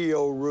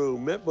radio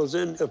room. It was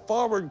in the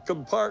forward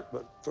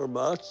compartment from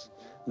us,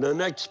 in the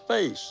next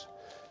space.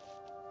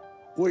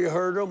 We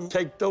heard them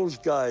take those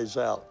guys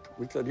out.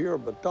 We could hear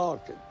them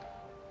talking.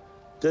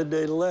 Then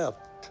they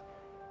left.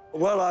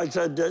 Well, I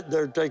said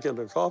they're taking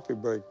a coffee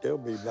break. They'll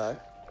be back.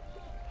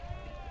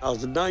 I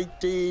was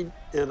 19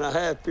 and a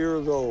half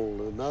years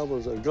old, and I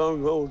was a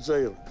gung-ho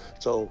sailor.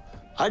 So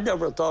I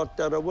never thought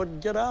that I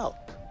wouldn't get out.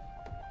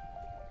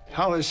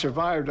 How they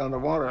survived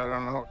underwater, I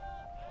don't know.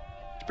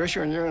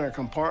 Especially when you're in a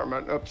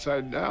compartment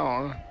upside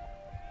down.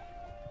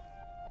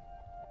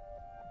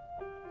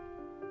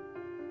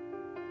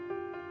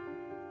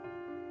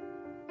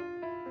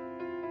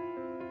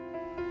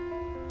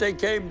 They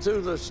came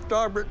through the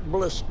starboard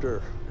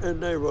blister,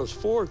 and there was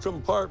 4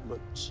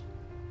 compartments.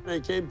 They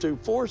came through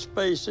 4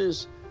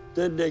 spaces,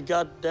 then they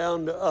got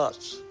down to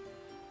us.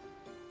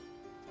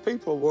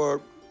 People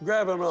were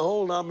grabbing a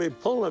hold of me,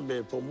 pulling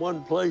me from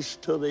one place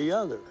to the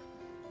other.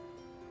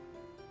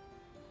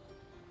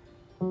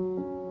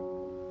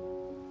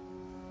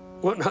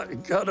 When I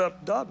got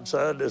up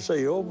topside, they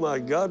say, "Oh my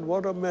God,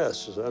 what a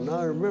mess." And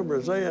I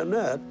remember saying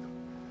that.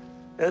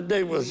 And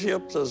there was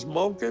ships a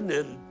smoking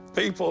and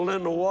people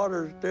in the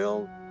water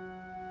still.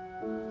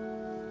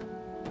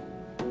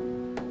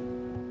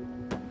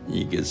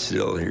 You could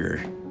still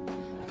hear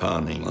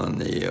pounding on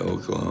the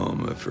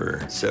Oklahoma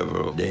for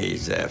several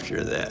days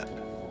after that.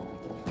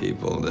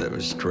 People that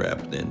was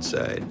trapped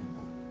inside.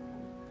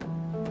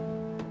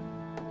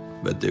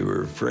 But they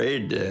were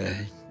afraid to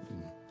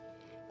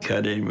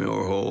cut any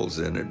more holes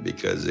in it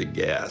because of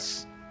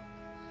gas.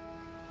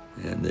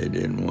 And they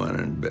didn't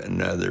want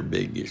another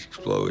big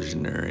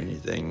explosion or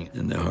anything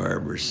in the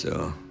harbor,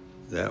 so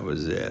that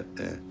was it.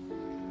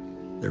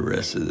 The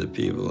rest of the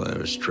people that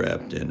was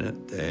trapped in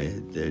it,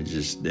 they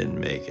just didn't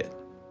make it.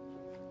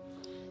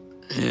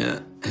 Yeah,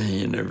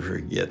 you never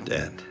forget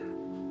that.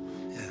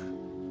 Yeah.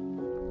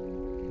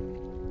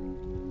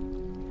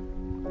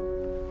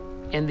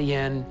 In the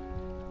end,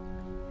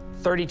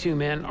 32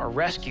 men are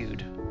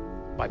rescued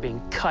by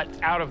being cut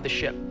out of the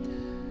ship.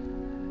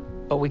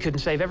 But we couldn't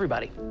save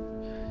everybody.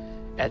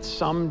 At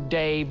some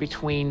day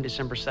between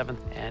December 7th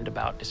and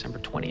about December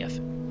 20th,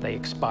 they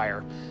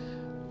expire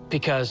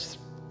because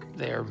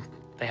they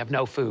have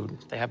no food,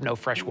 they have no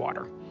fresh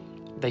water.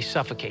 they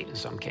suffocate in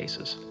some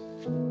cases.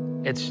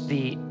 It's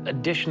the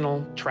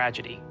additional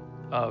tragedy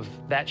of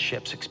that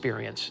ship's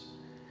experience.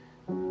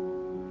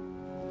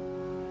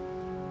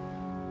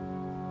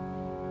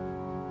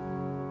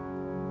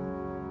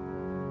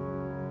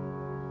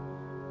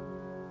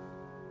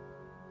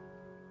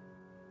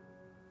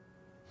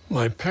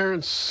 My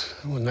parents,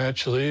 well,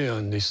 naturally,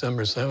 on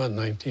December 7,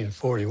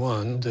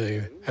 1941,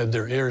 they had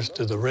their ears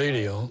to the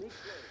radio,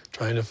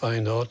 trying to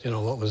find out,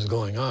 what was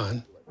going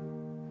on.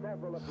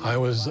 I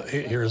was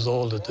 8 years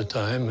old at the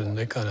time, and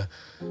they kind of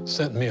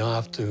sent me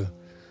off to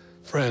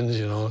friends,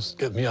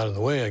 get me out of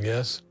the way, I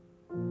guess.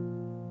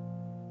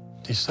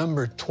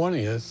 December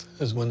 20th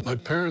is when my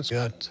parents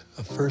got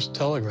a first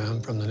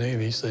telegram from the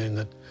Navy saying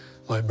that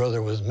my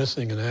brother was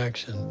missing in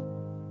action.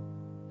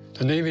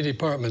 The Navy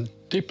Department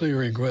deeply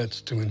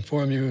regrets to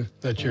inform you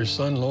that your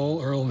son,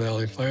 Lowell Earl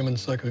Valley, Fireman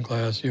 2nd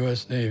Class,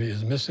 U.S. Navy,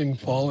 is missing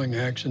following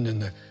action in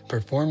the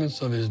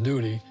performance of his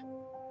duty.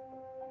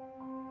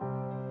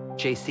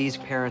 JC's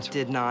parents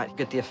did not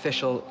get the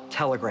official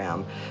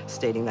telegram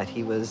stating that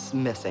he was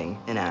missing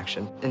in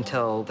action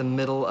until the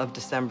middle of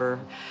December.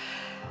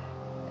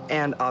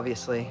 And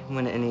obviously,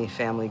 when any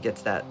family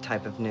gets that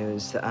type of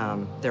news,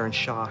 they're in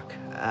shock.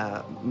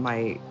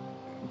 My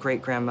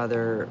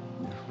great-grandmother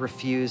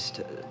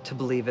refused to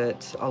believe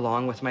it,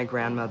 along with my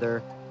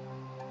grandmother.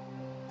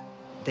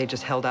 They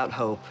just held out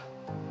hope.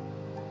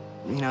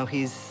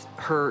 He's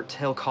hurt,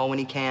 he'll call when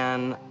he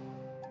can.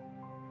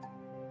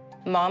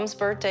 Mom's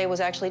birthday was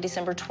actually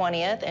December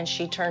 20th, and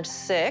she turned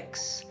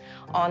 6.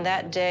 On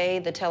that day,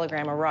 the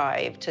telegram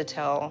arrived to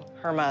tell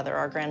her mother,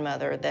 our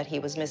grandmother, that he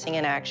was missing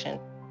in action.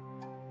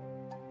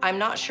 I'm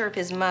not sure if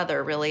his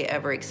mother really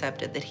ever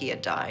accepted that he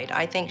had died.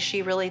 I think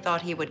she really thought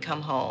he would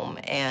come home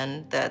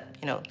and that,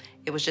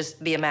 it would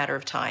just be a matter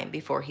of time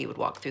before he would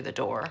walk through the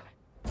door.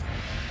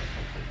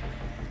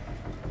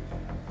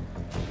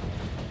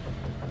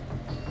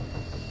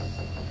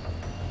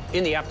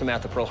 In the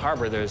aftermath of Pearl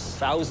Harbor, there's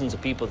thousands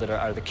of people that are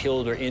either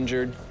killed or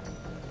injured.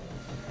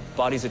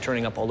 Bodies are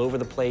turning up all over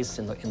the place,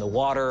 in the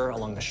water,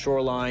 along the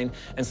shoreline.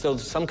 And so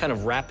some kind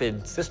of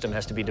rapid system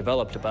has to be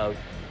developed about,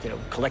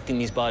 collecting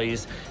these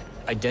bodies,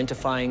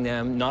 identifying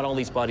them. Not all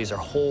these bodies are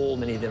whole.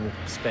 Many of them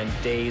spend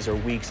days or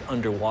weeks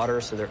underwater,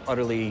 so they're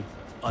utterly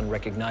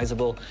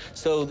unrecognizable.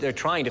 So they're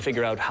trying to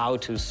figure out how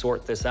to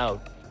sort this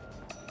out.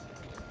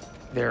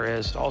 There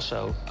is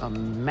also a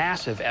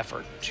massive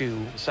effort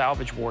to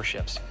salvage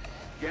warships.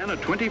 Began a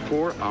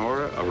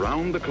 24-hour,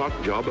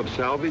 around-the-clock job of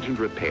salvage and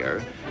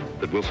repair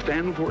that will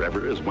stand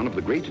forever as one of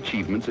the great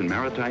achievements in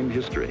maritime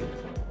history.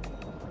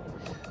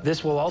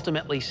 This will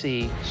ultimately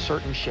see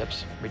certain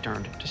ships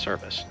returned to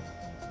service.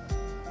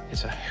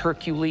 It's a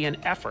Herculean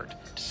effort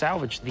to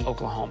salvage the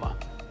Oklahoma.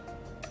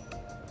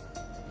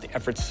 The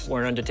efforts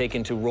were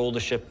undertaken to roll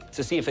the ship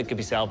to see if it could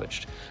be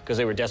salvaged, because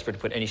they were desperate to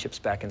put any ships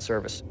back in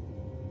service.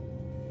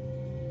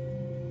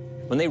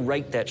 When they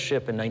right that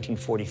ship in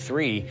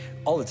 1943,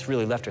 all that's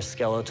really left are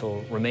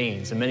skeletal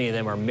remains, and many of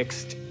them are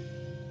mixed.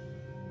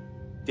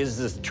 This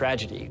is a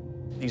tragedy.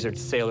 These are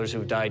sailors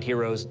who died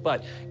heroes,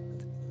 but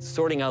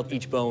sorting out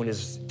each bone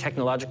is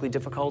technologically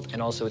difficult,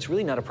 and also it's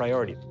really not a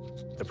priority.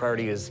 The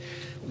priority is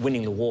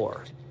winning the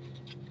war.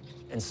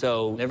 And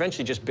so they're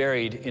eventually just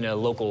buried in a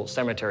local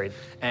cemetery,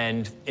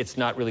 and it's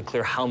not really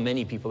clear how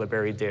many people are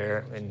buried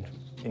there, and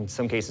in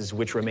some cases,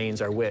 which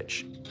remains are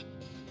which.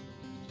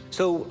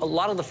 So a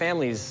lot of the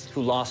families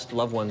who lost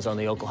loved ones on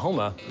the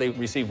Oklahoma, they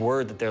received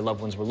word that their loved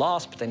ones were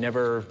lost, but they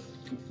never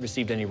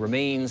received any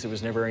remains. There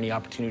was never any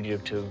opportunity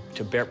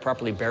to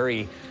properly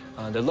bury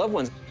their loved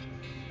ones.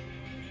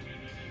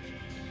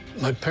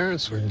 My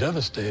parents were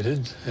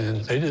devastated,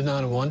 and they did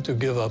not want to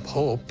give up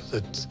hope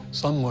that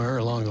somewhere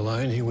along the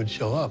line he would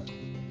show up.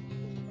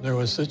 There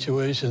were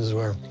situations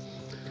where,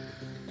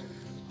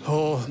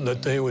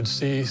 that they would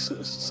see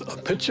a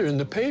picture in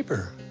the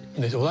paper,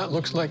 and they said, well, that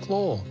looks like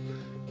Lowell.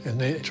 And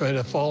they try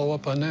to follow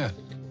up on that.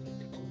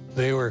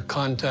 They were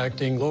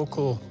contacting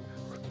local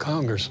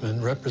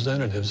congressmen,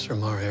 representatives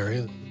from our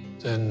area,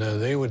 and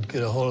they would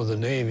get a hold of the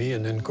Navy,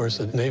 and then, of course,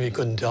 the Navy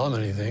couldn't tell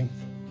them anything.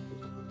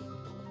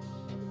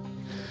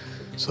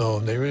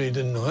 So they really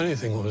didn't know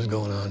anything what was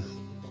going on.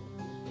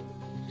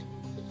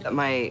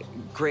 My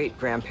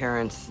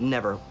great-grandparents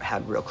never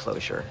had real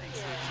closure.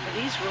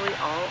 Are these really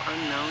all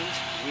unknowns,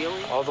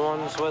 really? All the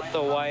ones with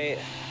the white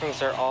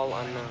things are all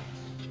unknown.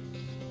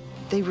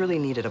 They really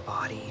needed a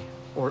body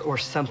or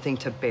something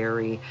to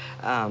bury,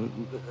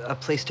 a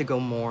place to go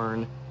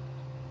mourn.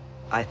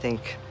 I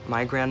think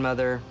my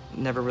grandmother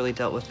never really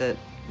dealt with it,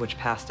 which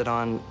passed it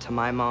on to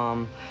my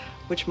mom,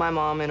 which my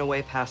mom, in a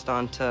way, passed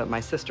on to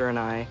my sister and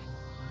I.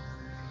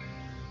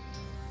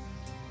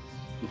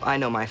 I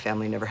know my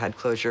family never had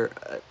closure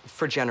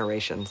for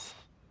generations.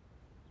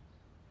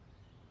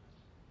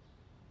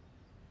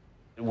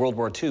 World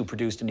War II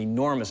produced an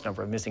enormous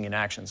number of missing in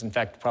actions. In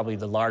fact, probably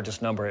the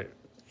largest number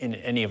in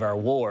any of our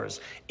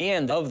wars.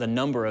 And of the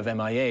number of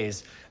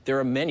MIAs, there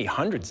are many,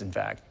 hundreds in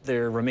fact.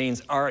 Their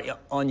remains are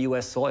on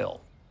U.S.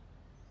 soil.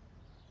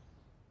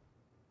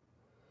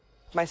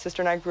 My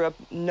sister and I grew up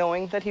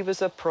knowing that he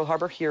was a Pearl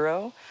Harbor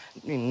hero.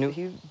 We knew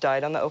he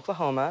died on the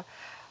Oklahoma,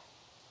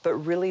 but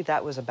really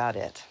that was about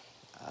it.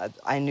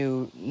 I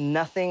knew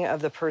nothing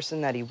of the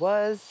person that he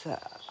was.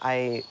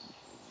 I'd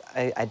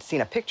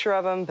seen a picture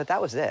of him, but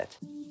that was it.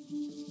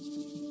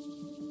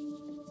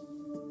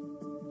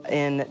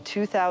 In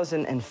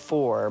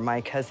 2004,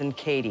 my cousin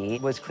Katie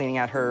was cleaning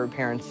out her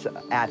parents'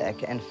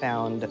 attic and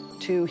found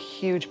 2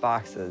 huge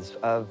boxes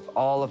of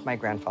all of my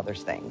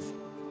grandfather's things.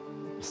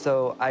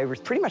 So I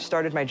pretty much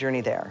started my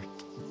journey there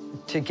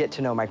to get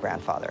to know my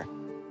grandfather.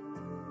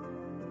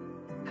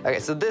 Okay,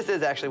 so this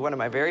is actually one of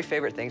my very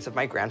favorite things of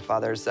my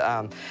grandfather's.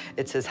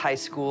 It's his high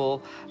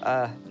school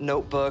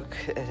notebook.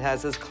 It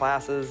has his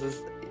classes,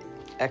 his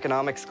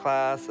economics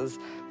class, his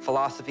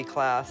philosophy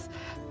class.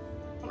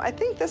 I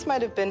think this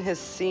might have been his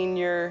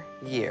senior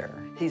year.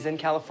 He's in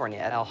California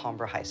at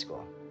Alhambra High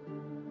School.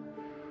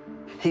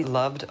 He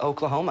loved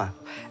Oklahoma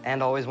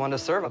and always wanted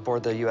to serve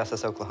aboard the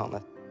USS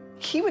Oklahoma.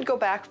 He would go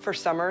back for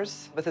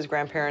summers with his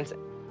grandparents.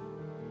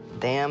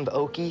 Damn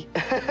Okie.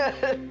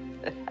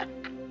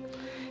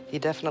 He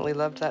definitely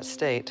loved that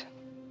state.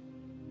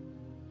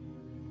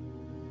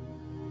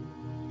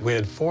 We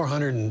had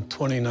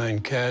 429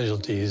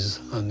 casualties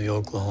on the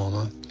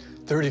Oklahoma.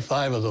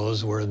 35 of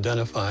those were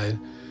identified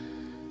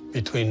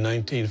between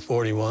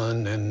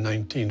 1941 and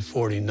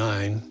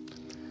 1949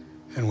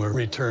 and were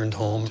returned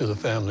home to the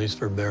families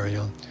for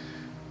burial.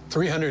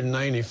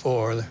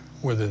 394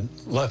 were the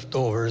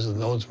leftovers, and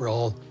those were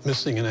all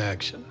missing in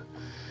action.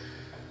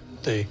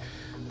 They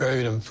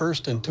buried them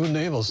first in 2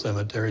 naval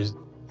cemeteries.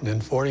 And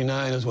in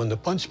 49 is when the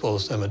Punch Bowl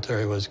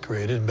Cemetery was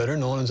created, better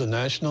known as the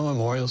National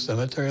Memorial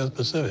Cemetery of the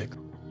Pacific.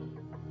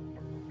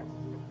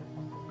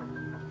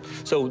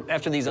 So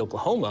after these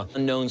Oklahoma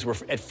unknowns were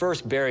at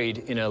first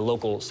buried in a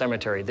local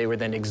cemetery, they were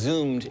then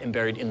exhumed and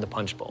buried in the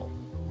Punch Bowl.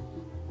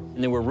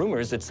 And there were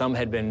rumors that some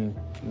had been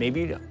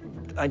maybe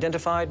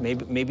identified,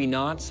 maybe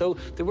not. So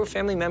there were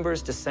family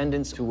members,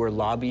 descendants who were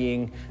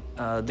lobbying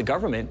the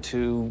government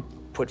to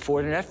put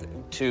forward an effort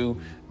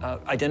to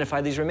identify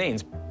these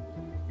remains.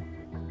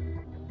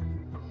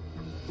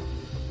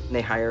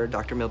 They hired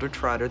Dr. Mildred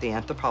Trotter, the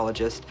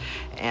anthropologist,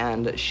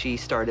 and she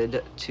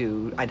started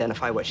to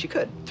identify what she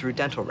could through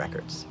dental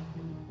records.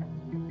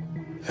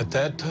 At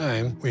that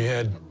time, we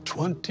had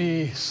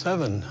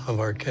 27 of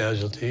our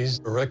casualties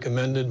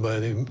recommended by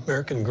the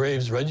American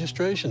Graves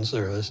Registration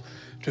Service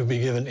to be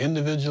given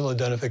individual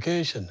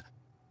identification.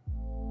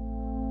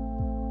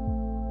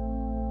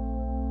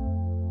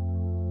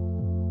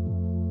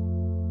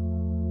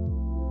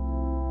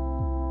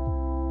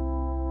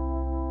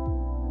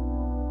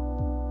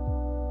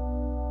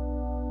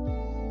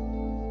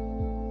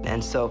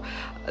 And so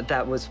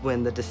that was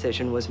when the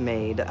decision was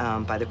made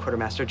by the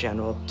Quartermaster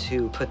General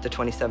to put the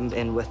 27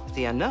 in with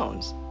the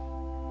unknowns.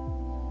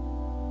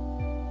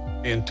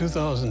 In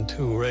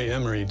 2002, Ray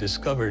Emery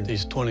discovered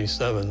these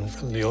 27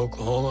 from the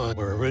Oklahoma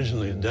were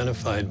originally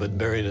identified but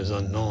buried as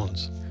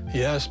unknowns.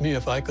 He asked me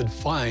if I could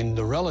find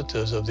the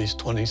relatives of these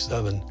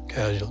 27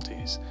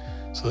 casualties.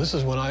 So this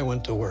is when I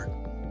went to work.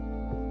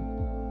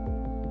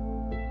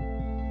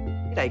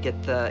 I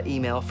get the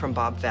email from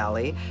Bob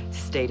Valley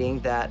stating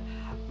that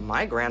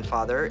my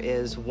grandfather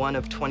is one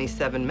of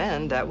 27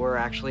 men that were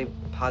actually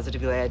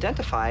positively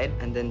identified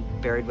and then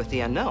buried with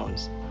the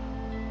unknowns.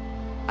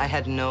 I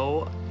had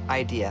no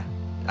idea.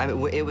 I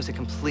mean, it was a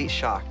complete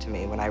shock to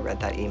me when I read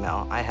that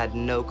email. I had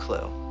no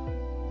clue.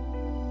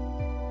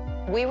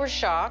 We were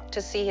shocked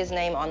to see his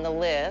name on the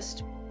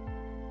list.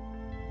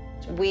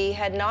 We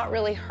had not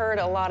really heard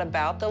a lot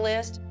about the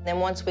list. Then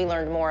once we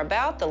learned more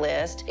about the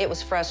list, it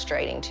was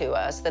frustrating to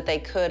us that they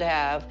could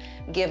have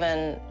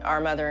given our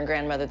mother and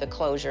grandmother the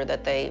closure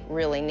that they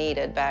really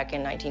needed back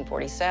in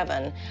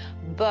 1947.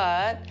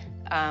 But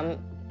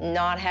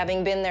not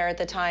having been there at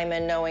the time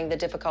and knowing the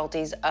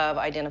difficulties of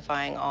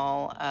identifying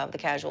all of the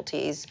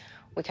casualties,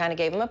 we kind of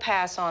gave them a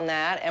pass on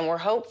that, and we're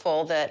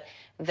hopeful that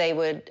they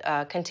would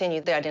continue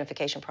the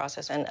identification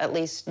process and at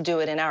least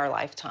do it in our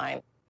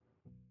lifetime.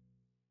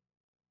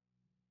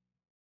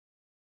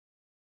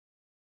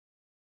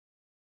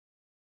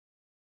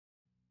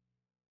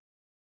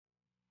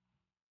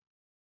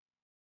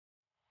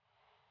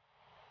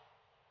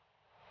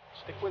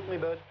 Stick with me,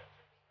 bud.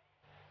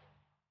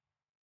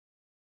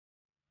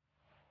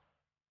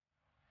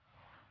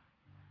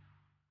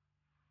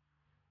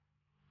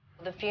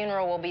 The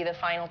funeral will be the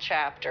final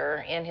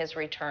chapter in his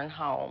return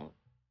home.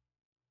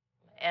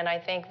 And I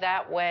think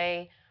that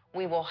way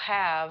we will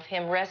have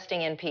him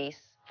resting in peace,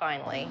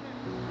 finally.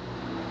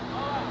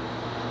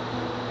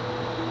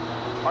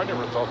 I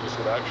never thought this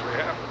would actually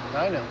happen.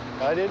 I know.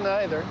 I didn't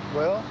either.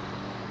 Well,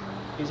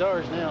 he's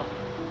ours now.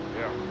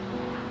 Yeah.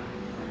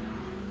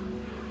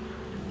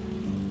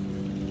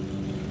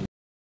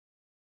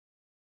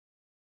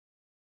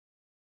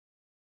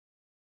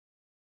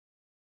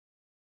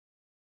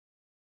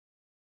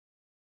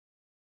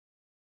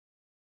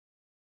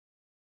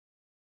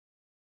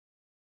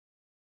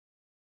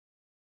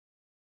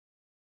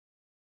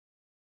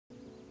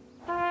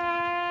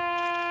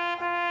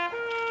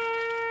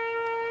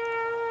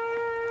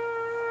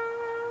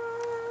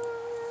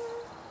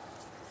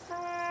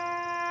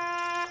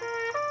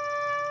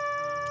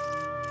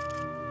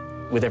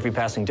 With every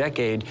passing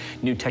decade,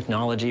 new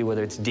technology,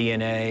 whether it's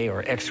DNA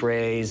or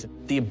X-rays,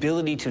 the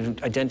ability to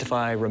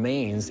identify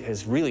remains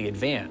has really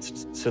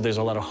advanced. So there's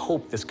a lot of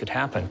hope this could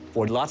happen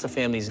for lots of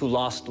families who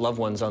lost loved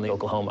ones on the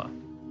Oklahoma.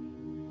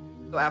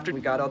 So after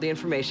we got all the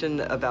information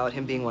about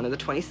him being one of the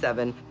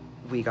 27,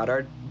 we got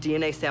our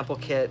DNA sample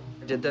kit,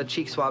 did the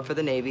cheek swab for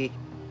the Navy.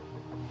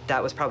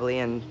 That was probably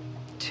in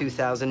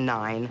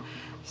 2009,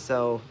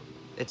 so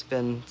it's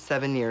been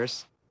 7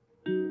 years.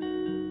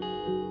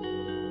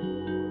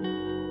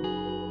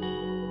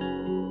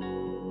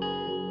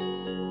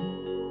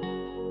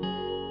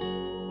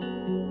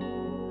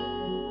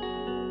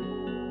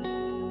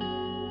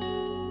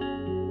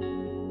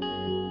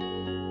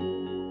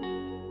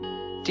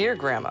 Dear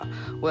Grandma,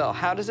 well,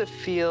 how does it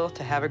feel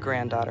to have a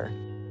granddaughter?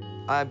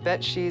 I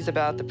bet she's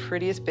about the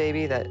prettiest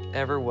baby that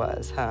ever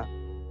was, huh?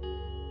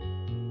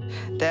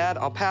 Dad,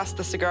 I'll pass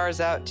the cigars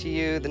out to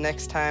you the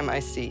next time I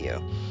see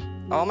you.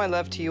 All my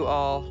love to you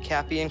all,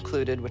 Cappy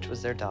included, which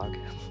was their dog.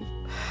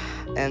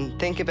 And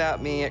think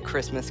about me at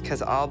Christmas,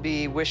 because I'll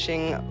be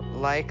wishing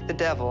like the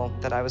devil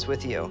that I was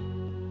with you.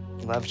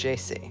 Love,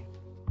 JC.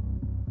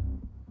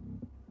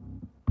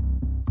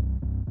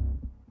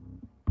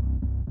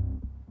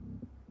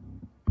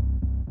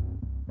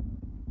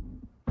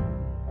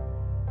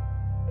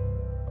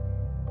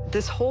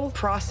 This whole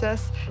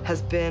process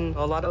has been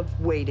a lot of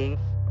waiting.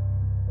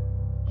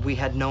 We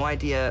had no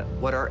idea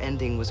what our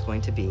ending was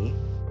going to be.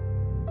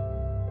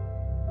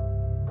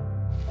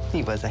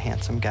 He was a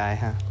handsome guy,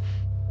 huh?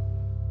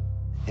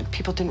 And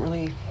people didn't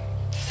really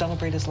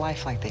celebrate his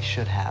life like they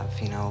should have,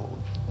 you know,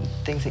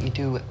 things that you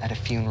do at a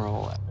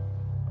funeral.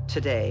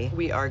 Today,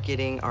 we are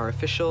getting our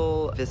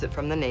official visit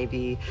from the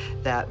Navy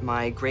that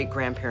my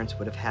great-grandparents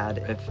would have had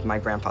if my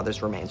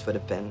grandfather's remains would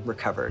have been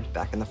recovered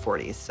back in the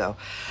 40s. So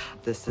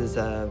this is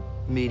a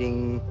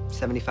meeting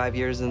 75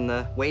 years in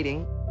the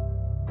waiting.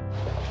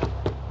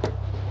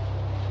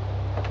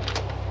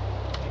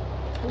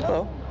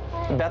 Hello.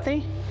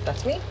 Bethany?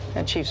 That's me.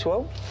 And Chief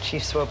Swope?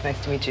 Chief Swope,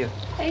 nice to meet you.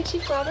 Hey,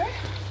 Chief Glover.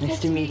 Nice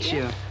to meet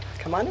you.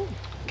 Come on in.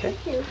 Okay.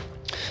 Thank you.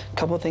 A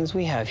couple of things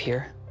we have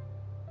here.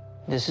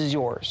 This is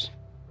yours.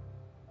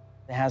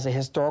 It has a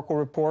historical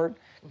report,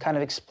 kind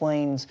of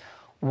explains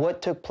what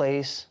took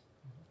place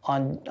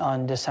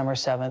on December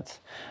 7th,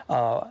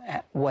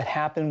 what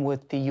happened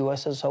with the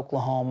USS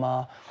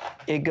Oklahoma.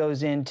 It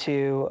goes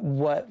into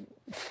what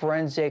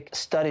forensic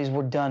studies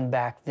were done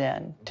back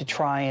then to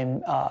try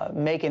and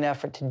make an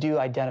effort to do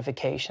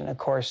identification. Of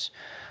course,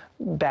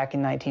 back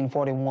in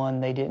 1941,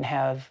 they didn't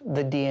have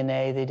the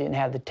DNA, they didn't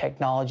have the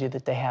technology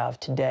that they have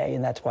today,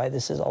 and that's why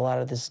a lot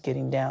of this is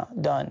getting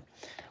done.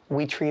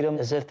 We treat them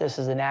as if this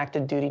is an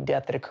active duty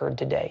death that occurred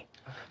today.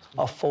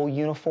 A full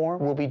uniform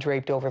will be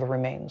draped over the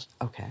remains.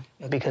 Okay.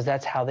 Because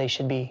that's how they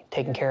should be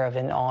taken care of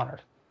and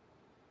honored.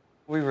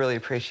 We really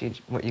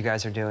appreciate what you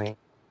guys are doing.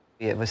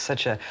 It was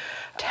such a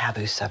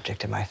taboo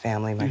subject in my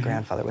family. My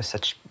grandfather was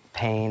such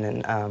pain,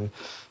 and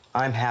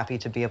I'm happy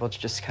to be able to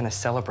just kind of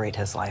celebrate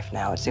his life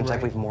now. It seems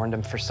like we've mourned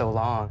him for so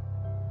long.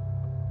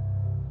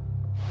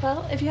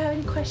 Well, if you have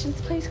any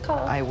questions, please call.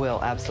 I will,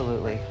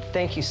 absolutely.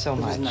 Thank you so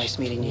much. It was nice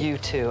meeting you. You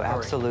too,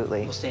 absolutely.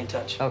 Right. We'll stay in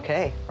touch.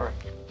 Okay. All right.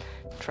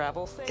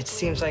 Travel. It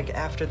seems like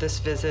after this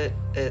visit,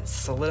 it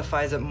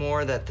solidifies it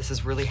more that this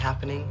is really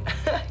happening,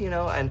 you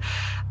know, and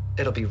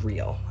it'll be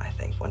real, I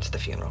think, once the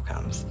funeral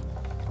comes.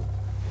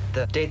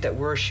 The date that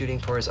we're shooting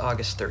for is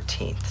August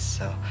 13th,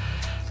 so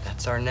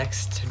that's our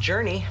next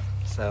journey.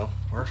 So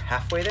we're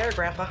halfway there,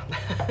 Grandpa.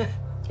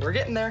 We're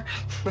getting there.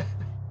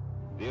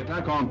 The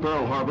attack on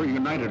Pearl Harbor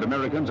united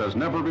Americans as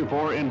never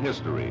before in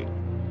history.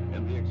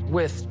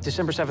 With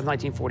December 7th,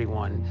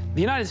 1941,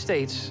 the United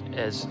States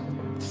is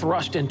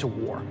thrust into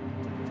war,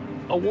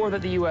 a war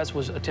that the U.S.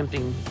 was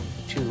attempting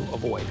to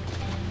avoid.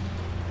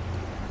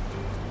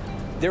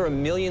 There are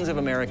millions of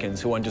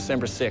Americans who on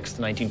December 6th,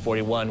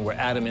 1941 were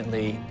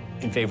adamantly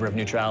in favor of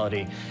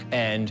neutrality,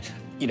 and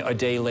a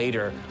day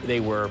later they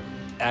were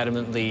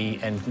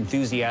adamantly and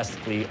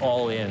enthusiastically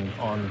all in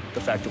on the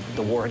fact that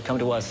the war had come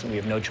to us and we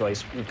have no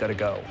choice, we've got to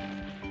go.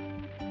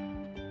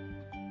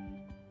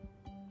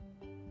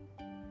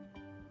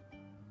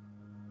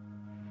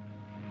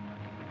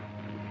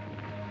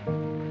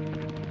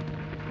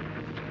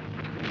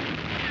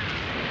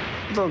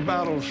 Those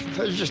battles,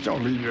 they just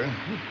don't leave you.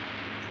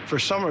 For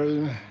some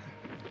reason,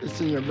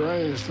 it's in your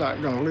brain, it's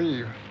not gonna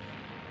leave.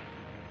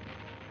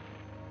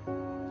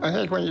 I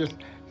think when you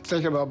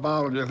think about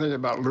battle, you think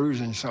about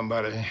losing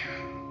somebody.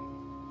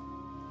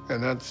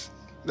 And that's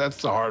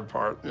the hard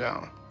part,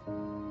 yeah.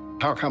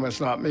 How come it's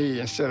not me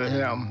instead of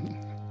him?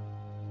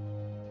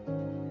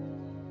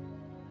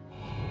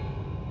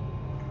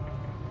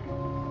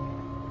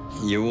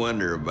 You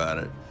wonder about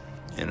it,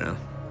 you know.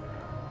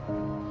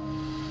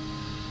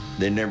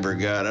 They never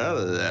got out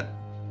of that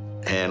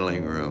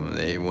handling room.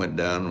 They went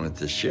down with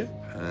the ship,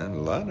 and a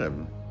lot of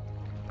them.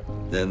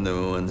 Then the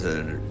ones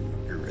that are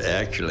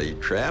actually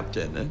trapped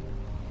in it,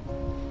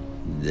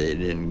 they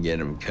didn't get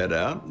them cut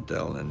out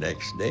until the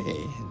next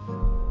day.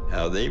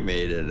 How they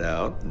made it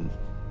out, and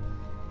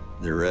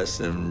the rest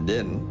of them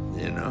didn't,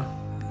 you know.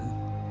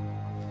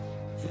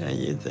 Yeah,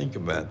 you think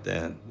about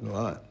that a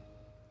lot.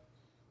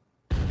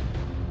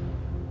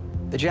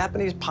 The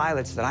Japanese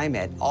pilots that I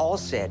met all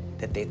said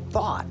that they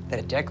thought that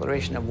a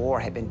declaration of war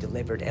had been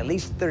delivered at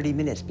least 30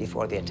 minutes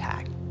before the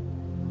attack.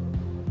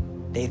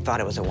 They thought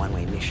it was a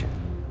one-way mission.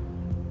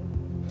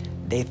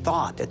 They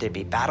thought that there'd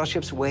be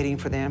battleships waiting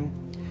for them,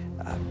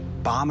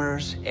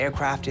 bombers,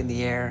 aircraft in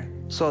the air,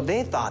 so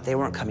they thought they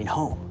weren't coming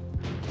home.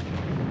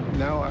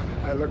 Now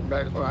I look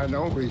back, well, I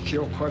know we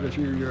killed quite a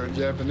few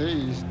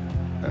Japanese,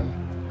 and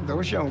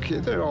those young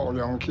kids, they're all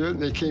young kids.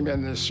 They came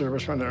in this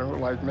service when they were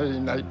like maybe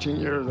 19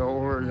 years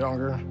old or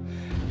younger.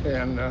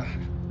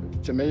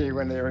 And to me,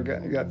 when they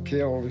got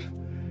killed,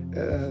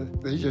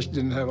 they just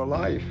didn't have a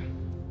life.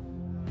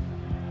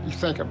 You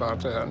think about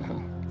that.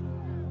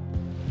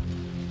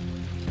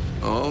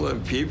 All the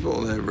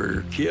people that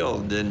were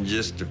killed in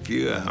just a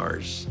few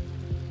hours.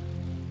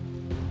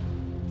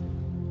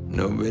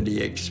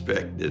 Nobody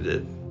expected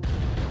it.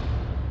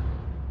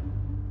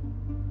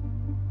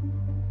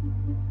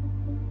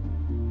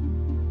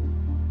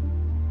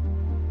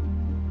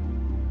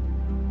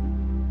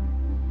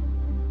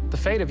 The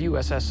fate of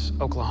USS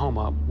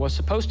Oklahoma was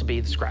supposed to be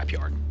the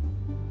scrapyard.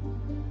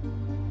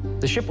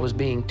 The ship was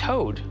being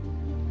towed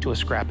to a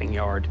scrapping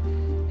yard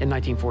in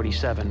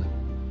 1947,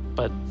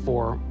 but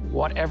for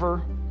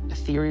whatever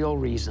ethereal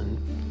reason,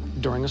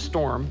 during a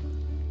storm,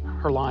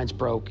 her lines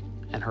broke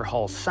and her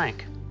hull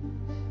sank.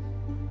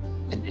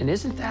 And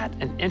isn't that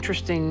an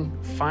interesting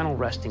final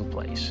resting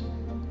place?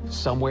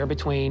 Somewhere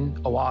between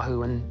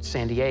Oahu and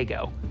San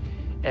Diego.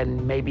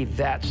 And maybe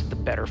that's the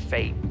better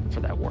fate for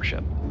that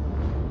warship.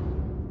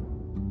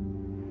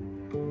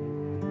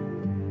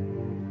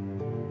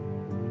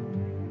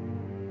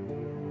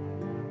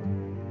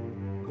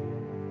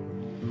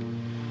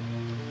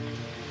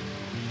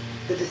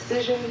 The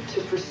decision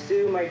to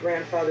pursue my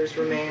grandfather's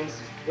remains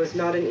was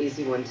not an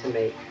easy one to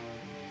make.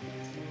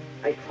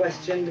 I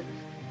questioned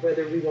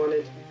whether we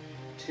wanted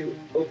to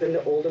open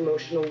the old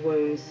emotional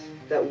wounds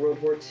that World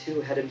War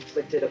II had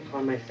inflicted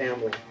upon my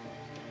family.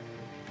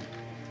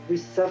 We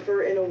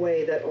suffer in a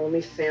way that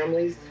only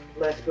families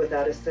left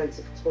without a sense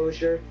of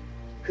closure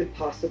could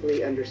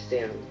possibly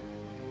understand.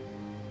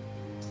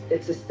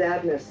 It's a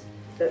sadness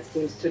that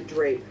seems to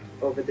drape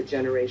over the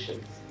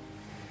generations.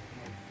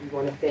 We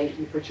want to thank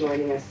you for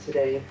joining us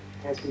today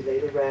as we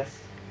lay to rest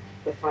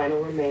the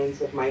final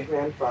remains of my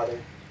grandfather,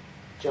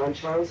 John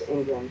Charles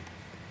England,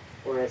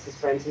 or as his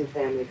friends and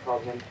family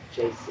called him,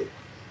 JC.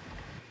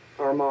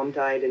 Our mom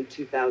died in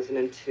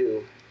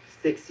 2002,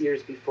 6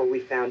 years before we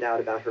found out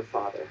about her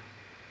father.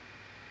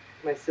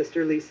 My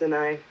sister Lisa and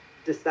I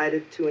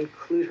decided to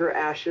include her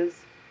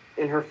ashes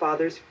in her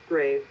father's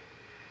grave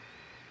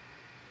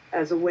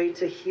as a way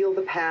to heal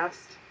the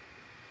past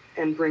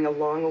and bring a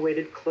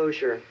long-awaited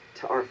closure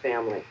to our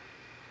family.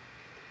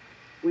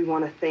 We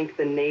want to thank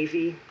the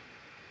Navy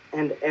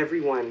and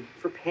everyone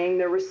for paying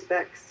their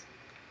respects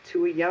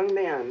to a young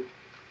man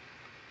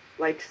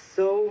like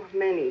so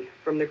many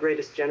from the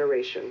greatest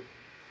generation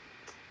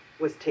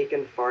was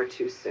taken far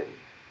too soon.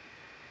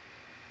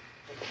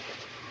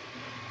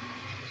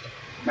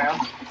 Ma'am,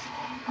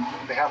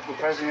 on behalf of the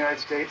President of the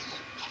United States,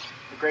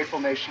 the grateful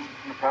nation,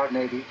 and the proud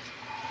Navy,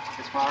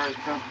 it's my honor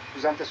to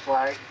present this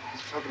flag as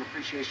a token of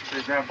appreciation for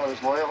your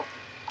grandfather's loyal,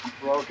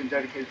 heroic, and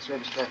dedicated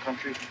service to our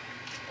country.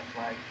 That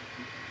flag,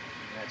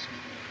 the United States.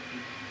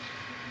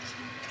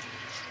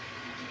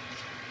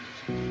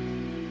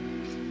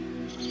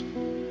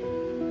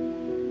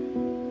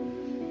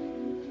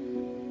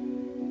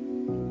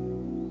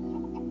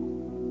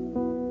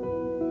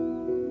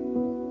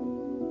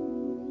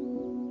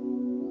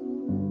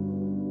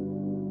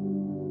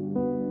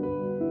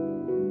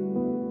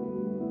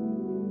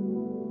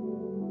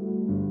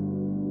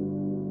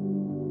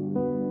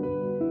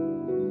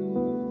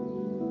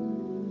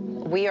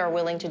 We are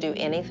willing to do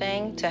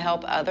anything to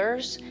help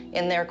others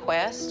in their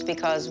quest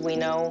because we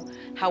know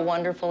how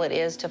wonderful it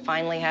is to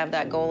finally have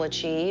that goal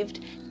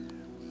achieved.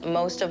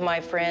 Most of my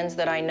friends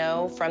that I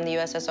know from the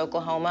USS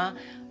Oklahoma,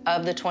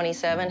 of the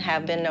 27,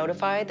 have been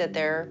notified that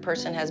their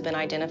person has been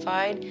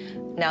identified.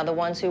 Now, the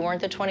ones who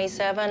weren't the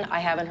 27, I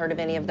haven't heard of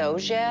any of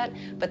those yet,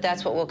 but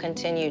that's what we'll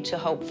continue to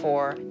hope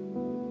for.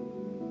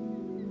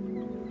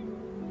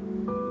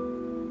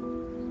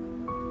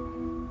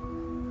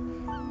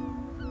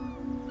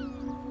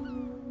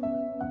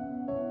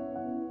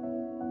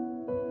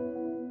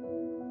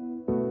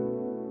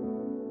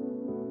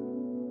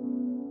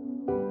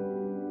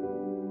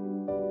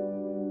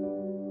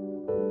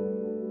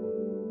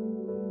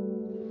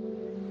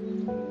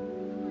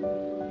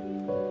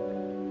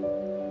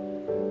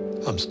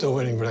 I'm still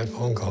waiting for that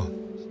phone call.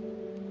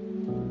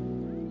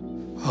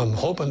 I'm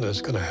hoping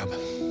that's going to happen.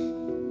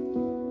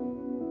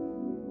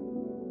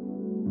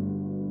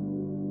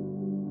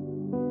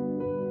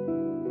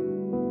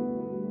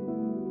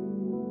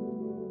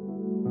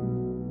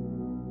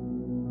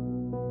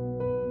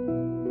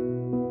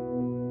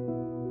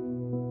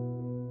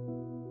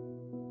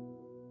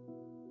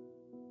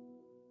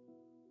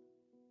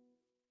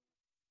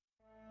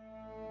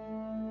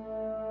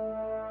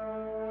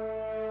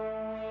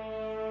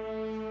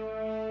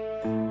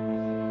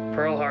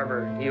 Pearl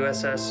Harbor,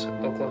 USS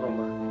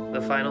Oklahoma.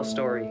 The final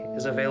story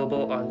is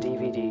available on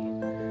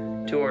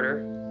DVD. To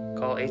order,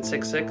 call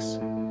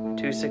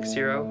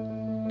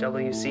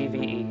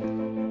 866-260-WCVE.